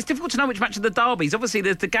problem is it's difficult to know which match of the derbies. Obviously,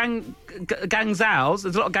 there's the Guangzhous.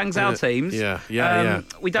 There's a lot of Guangzhou teams. Yeah.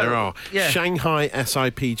 We don't, there are. Yeah. Shanghai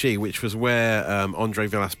SIPG, which was where Andre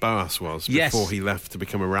Villas-Boas was before he left to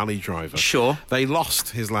become a rally driver. Sure. They lost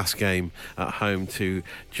his last game at home to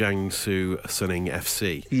Jiangsu Suning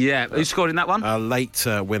FC. Yeah. Who scored in that one? Late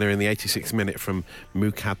winner in the 86th minute from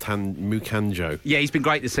Mukanjo. Yeah, he's been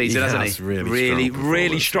great this season, hasn't he?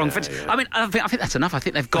 Really strong. Yeah. I mean, I think that's enough. I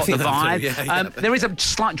think they've got the vibe. Yeah. There is a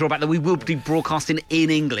slight drawback that we will be broadcasting in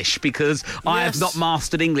English because I have not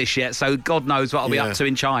mastered English yet, so God knows what I'll be up to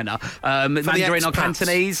in China. Mandarin or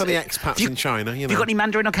Cantonese. For the expats in China, Have you got any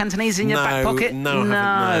Mandarin or Cantonese in your back pocket? No,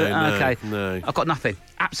 I haven't. Okay. No. I've got nothing.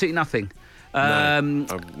 Absolutely nothing.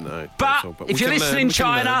 No. But if you're listening in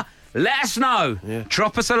China, let us know. Yeah.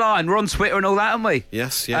 Drop us a line. We're on Twitter and all that, aren't we?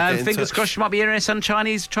 Yes, yeah. Fingers crossed you might be hearing us on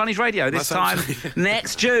Chinese radio this time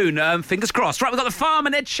next June. Fingers crossed. Right, we've got the Farm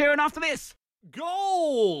and Ed Sheeran after this.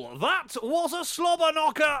 Goal! That was a slobber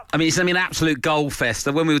knocker. I mean, it's an absolute goal fest.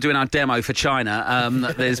 When we were doing our demo for China,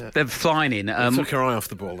 they're flying in. Took her eye off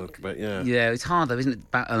the ball a little bit, yeah. Yeah, it's hard though, isn't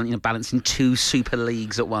it? Balancing two super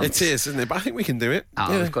leagues at once. It is, isn't it? But I think we can do it.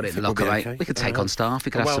 Oh, we've got it in locker, mate. Okay. We could take on staff.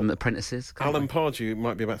 We could have some apprentices. Alan Pardew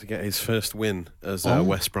might be about to get his first win as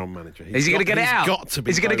West Brom manager. Is he going to get it out?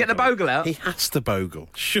 Is he going to get the bogle out? He has to bogle,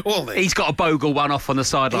 surely. He's got to bogle one off on the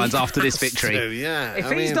sidelines after this victory. Yeah. If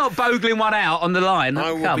he's not bogling one out on the line,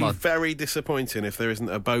 I will be very disappointing if there isn't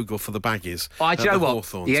a bogle for the baggies. Do you know what?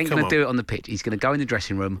 He ain't going to do it on the pitch. He's going to go in the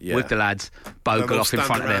dressing room with the lads, bogle off in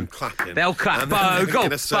front of them. Clapping. They'll clap, bogle. Go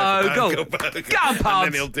on, Pards. And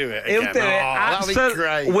then he'll do it again. He'll do it. That'll be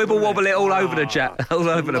great. Wibble wobble it all over the all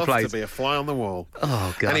over the place. To be a fly on the wall.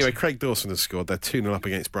 Oh, God. Anyway, Craig Dawson has scored. They're 2-0 up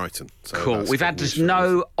against Brighton. So cool. We've had just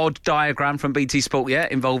no odd diagram from BT Sport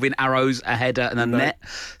yet involving arrows, a header and a net.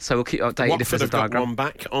 So we'll keep updated if there's a diagram. Got one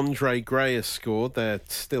back. Andre Gray has scored. They're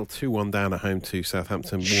still 2-1 down at home to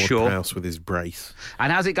Southampton. Ward-Prowse with his brace.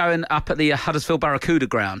 And how's it going up at the Huddersfield Barracuda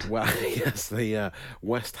ground? Well, yes, the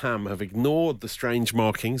West Ham have ignored the strange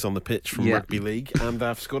markings on the pitch from Rugby League and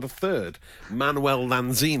have scored a third. Manuel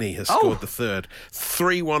Lanzini has scored the third.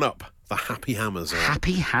 3-1 up. The Happy Hammers.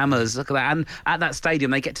 Happy Hammers. Look at that. And at that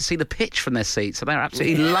stadium, they get to see the pitch from their seats. So they're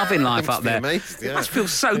absolutely loving life up there. Amazed, It must feel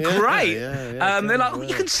so great. They're like,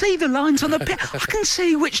 you can see the lines on the pitch. I can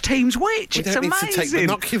see which team's which. We don't need to take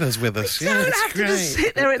binoculars with us. You don't have to just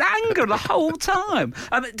sit there in anger the whole time.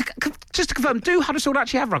 Just to confirm, do Huddersfield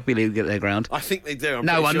actually have rugby league at their ground? I think they do.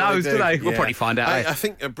 No one knows, do they? We'll probably find out. I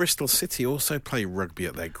think Bristol City also play rugby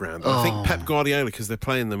at their ground. I think Pep Guardiola, because they're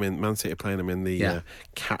playing them in Man City, are playing them in the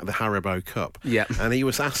Haribo Cup. Yeah. And he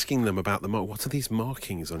was asking them about what are these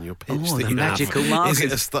markings on your pitch? The magical markings.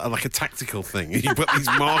 Is it like a tactical thing? You put these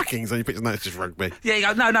markings on your pitch? No, it's just rugby. Yeah,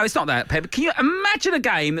 you go, no, it's not that, Pep. Can you imagine a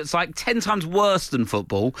game that's like 10 times worse than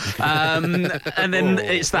football? And then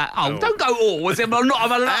it's that, don't go,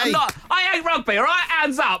 I hate rugby, all right?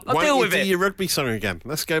 Hands up. I'll deal with it. Do your rugby song again?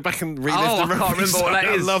 Let's go back and relive the rugby song. I can't remember what that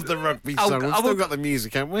is. I love the rugby song. We've still got the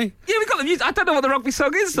music, haven't we? Yeah, we've got the music. I don't know what the rugby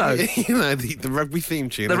song is, though. You know, the rugby theme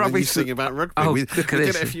tune. The rugby sing about rugby. We did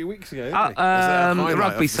it a few weeks ago. The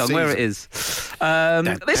rugby song, where it is.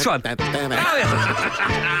 This one. You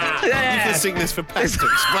can sing this for Pep to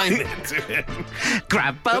explain it to him.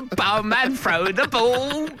 Grab a bum and throw the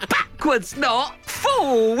ball backwards, not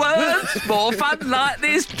forwards. More fun like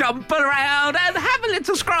this. Jump around and have a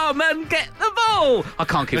little scrum and get the ball. I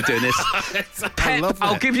can't keep doing this. Pep,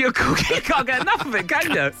 I'll give you a call. You can't get enough of it,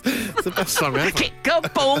 can you? It's the best song ever. Kick a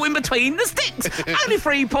ball in between the sticks. Only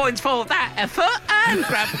 3 points for that effort. And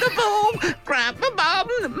grab the ball, grab the bum,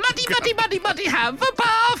 muddy, have a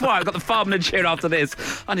bath. Right, I've got the Farm and Cheer after this.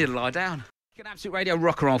 I need to lie down. Absolute Radio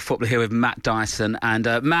Rock and Roll Football here with Matt Dyson. And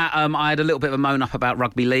Matt, I had a little bit of a moan up about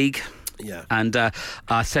rugby league. Yeah. And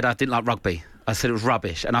I said I didn't like rugby. I said it was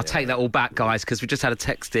rubbish. And I'll take that all back, guys, because we just had a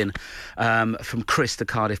text in from Chris, the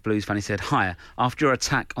Cardiff Blues fan. He said, "Hi, after your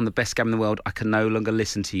attack on the best game in the world, I can no longer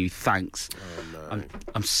listen to you. Thanks." Oh, no.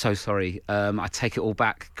 I'm so sorry. I take it all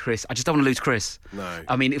back, Chris. I just don't want to lose Chris. No.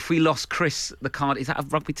 I mean, if we lost Chris, is that a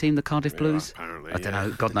rugby team, the Cardiff Blues? Apparently, I don't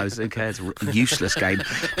know. God knows. Who cares? Useless game.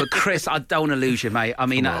 But Chris, I don't want to lose you, mate. I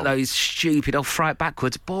mean, those stupid, I'll throw it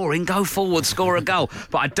backwards. Boring. Go forward, score a goal.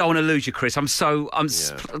 But I don't want to lose you, Chris.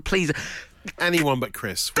 Please. Anyone but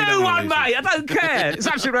Chris. Do one, mate. I don't care. It's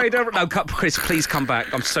absolutely right. No, Chris, please come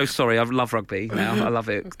back. I'm so sorry. I love rugby now. I love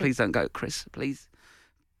it. Please don't go, Chris. Please.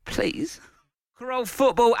 Roll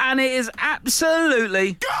football, and it is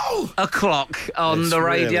absolutely o'clock on the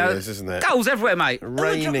radio. Really is, isn't it? Goals everywhere, mate.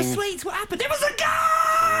 Raining. Sweets, what happened? It was a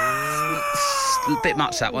goal! a bit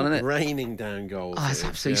much, that one, isn't it? Raining down goals. Oh, it's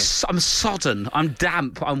absolutely... I'm sodden. I'm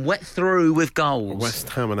damp. I'm wet through with goals. West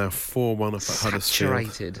Ham are now 4-1 up at Huddersfield.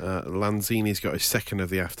 Saturated. Lanzini's got his second of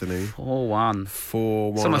the afternoon. 4-1.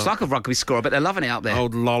 4-1. It's almost like a rugby score, but they're loving it out there.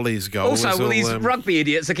 Old Lolly's goal. Also, all these rugby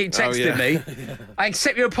idiots that keep texting me. I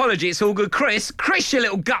accept your apology. It's all good, Chris. Chris, you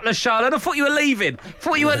little gutless Charlotte. I thought you were leaving.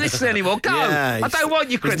 Thought you weren't listening anymore. Go. I don't want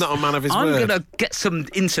you, Chris. He's not a man of his I'm word. going to get some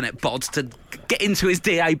internet bots to get into his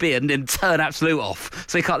DAB and then turn Absolute off,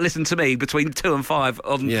 so he can't listen to me between 2 and 5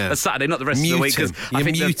 on a Saturday, not the rest of the week. Because I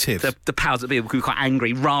think the powers that be would be quite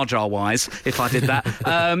angry, Rajar-wise, if I did that.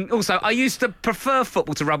 Also, I used to prefer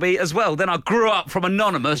football to rugby as well. Then I grew up from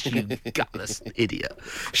Anonymous, you gutless idiot,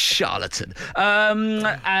 charlatan.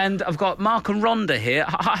 And I've got Mark and Rhonda here.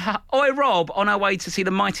 Oi, Rob, on our way to see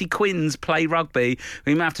the mighty Quins play rugby,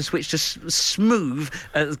 we may have to switch to smooth,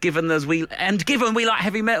 given we like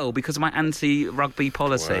heavy metal because of my anti-rugby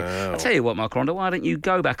policy. Wow. I tell you what, Mark Rhonda, why don't you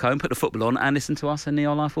go back home, put the football on and listen to us, and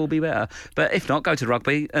your life will be better. But if not, go to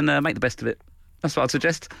rugby and make the best of it. That's what I'd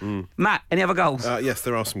suggest. Matt, any other goals? Yes,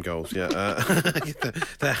 there are some goals, yeah.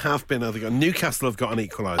 There have been other goals. Newcastle have got an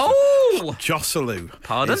equaliser. Oh! Josselou.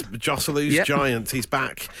 Pardon? Josselou's Giants. He's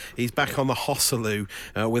back on the Hosselou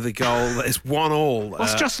with a goal that is 1-1.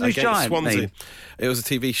 What's Josselou's Giants Swansea. mean? It was a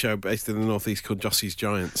TV show based in the northeast called Jossie's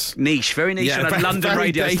Giants. Niche, very niche, on a London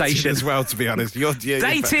radio station as well. To be honest,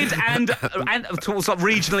 dated and sort of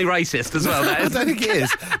regionally racist as well. I don't think it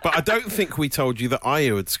is, but I don't think we told you that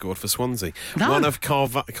Ayew had scored for Swansea. No. One of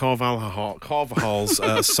Carvajal's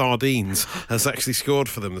sardines has actually scored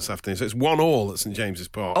for them this afternoon. So it's 1-1 at St James's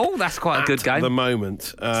Park. Oh, that's quite a good game. At the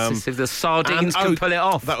moment, if the sardines can pull it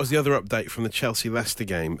off. That was the other update from the Chelsea-Leicester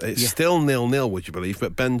game. It's still 0-0, would you believe?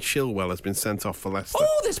 But Ben Chilwell has been sent off for Leicester.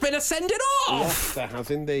 Oh, there's been a sending off! Yes, there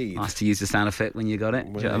has indeed. Nice to use the sound effect when you got it.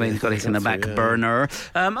 Do you know what I mean? You've got it in the back burner.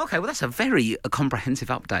 Okay, well, that's a very comprehensive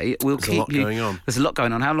update. There's a lot going on. There's a lot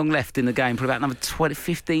going on. How long left in the game? Probably about another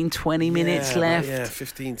 15, 20 minutes left. Yeah,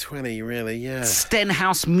 15, 20, really, yeah.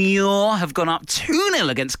 Stenhouse Muir have gone up 2-0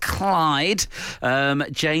 against Clyde.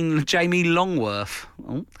 Jamie Longworth.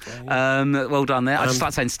 Well done there. I just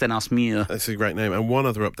like saying Stenhouse Muir. That's a great name. And one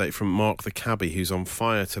other update from Mark the cabbie, who's on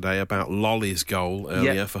fire today about Lolly's goal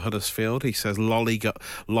earlier for Huddersfield. He says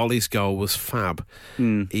Lolly's goal was fab,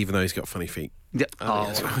 even though he's got funny feet. Yeah.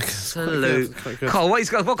 Absolute.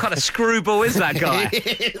 God, what kind of screwball is that guy?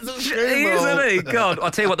 He's a screwball. Isn't he? God, I'll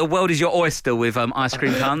tell you what, the world is your oyster with ice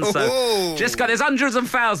cream puns. So just go, there's hundreds and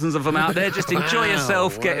thousands of them out there. Just enjoy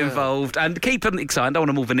yourself, get involved, and keep them excited. I don't want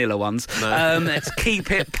them all vanilla ones. No. Let's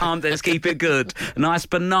keep it pumped, let's keep it good. A nice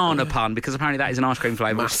banana pun, because apparently that is an ice cream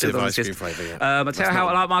flavour. Massive ice cream flavour, yeah. I tell you how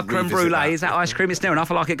I like my creme brulee. Is that ice cream? It's near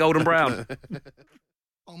enough. I like it golden brown.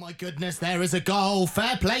 Oh my goodness, there is a goal.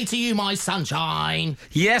 Fair play to you, my sunshine.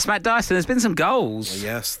 Yes, Matt Dyson, there's been some goals.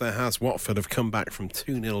 Yes, there has. Watford have come back from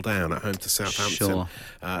 2-0 down at home to Southampton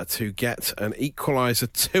to get an equaliser.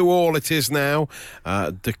 2-2 it is now.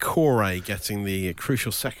 Decore getting the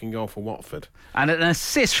crucial second goal for Watford. And an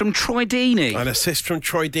assist from Troy Deeney. An assist from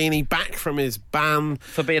Troy Deeney, back from his ban.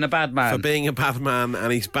 For being a bad man.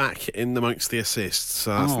 And he's back in amongst the assists.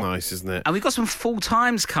 So that's nice, isn't it? And we've got some full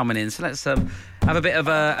times coming in, so let's have a bit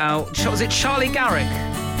of was it Charlie Garrick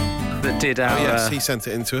that did our... Oh, yes, he sent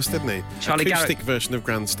it in to us, didn't he? Charlie Acoustic Garrick version of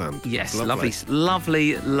Grandstand. Yes, lovely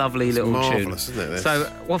little marvellous, tune. Isn't it, this? So,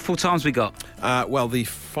 what full times we got? Well, the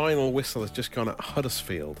final whistle has just gone at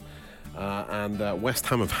Huddersfield. And West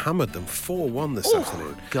Ham have hammered them 4-1 this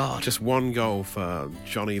afternoon. God. Just one goal for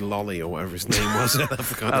Johnny Lolly, or whatever his name was.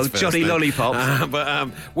 Johnny Lollipop.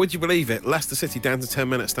 But would you believe it? Leicester City down to 10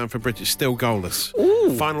 minutes, Stamford Bridge is still goalless.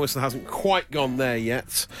 Ooh. Final whistle hasn't quite gone there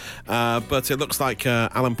yet. But it looks like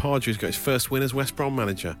Alan Pardew's got his first win as West Brom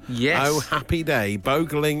manager. Yes. Oh, happy day.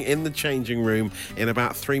 Bogling in the changing room in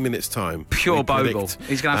about 3 minutes' time. Pure Bogle.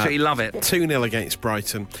 He's going to absolutely love it. 2-0 against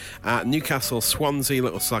Brighton. Newcastle, Swansea,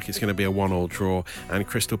 looks like it's going to be a 1-1 draw, and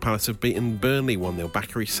Crystal Palace have beaten Burnley 1-0.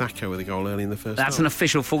 Bakary Saka with a goal early in the first half. That's an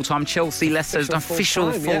official full-time. Chelsea, Leicester's an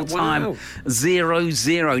official full-time. 0-0,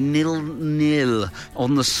 0-0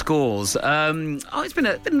 on the scores. It's been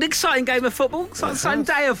an exciting game of football. Exciting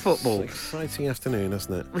day of football. It's an exciting afternoon,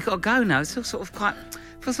 hasn't it? We've got to go now. It's sort of quite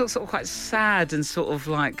sad and sort of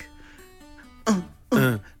like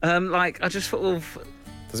I just sort of...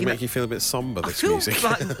 Does it make you feel a bit sombre, this music?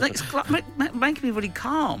 Like making me really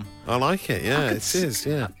calm. I like it, yeah, it is,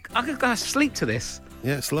 yeah. I could go to sleep to this.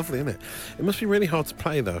 Yeah, it's lovely, isn't it? It must be really hard to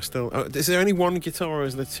play, though. Still, is there only one guitar, or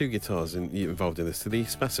is there two guitars involved in this? Did he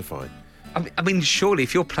specify? I mean, surely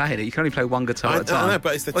if you're playing it, you can only play one guitar at a time. I know,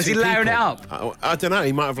 but it's the or is two he layering people. it up? I don't know.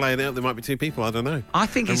 He might have laid it up. There might be two people. I don't know. I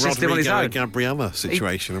think he's just doing on his own. Gabriella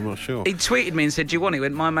situation. I'm not sure. He tweeted me and said, "Do you want it?" He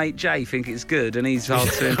went, "My mate Jay think it's good, and he's hard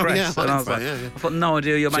to impress." Yeah, and I was like, I've got no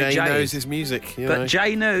idea your mate Jay knows his music. But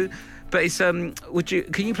Jay knew. But it's can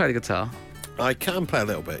you play the guitar? I can play a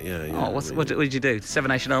little bit, yeah. Oh, what did you do? Seven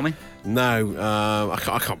Nation Army? No,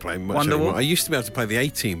 I can't play much anymore. Wonderwall? I used to be able to play the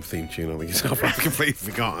A-Team theme tune on the guitar, but I've completely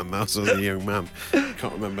forgotten. That's as a young man.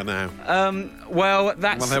 Can't remember now. Well,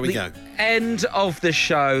 that's there we go. End of the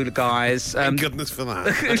show, guys. Thank goodness for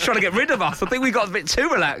that. Who's trying to get rid of us? I think we got a bit too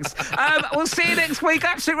relaxed. We'll see you next week.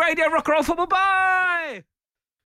 Absolute Radio Rock and Roll Football. Bye!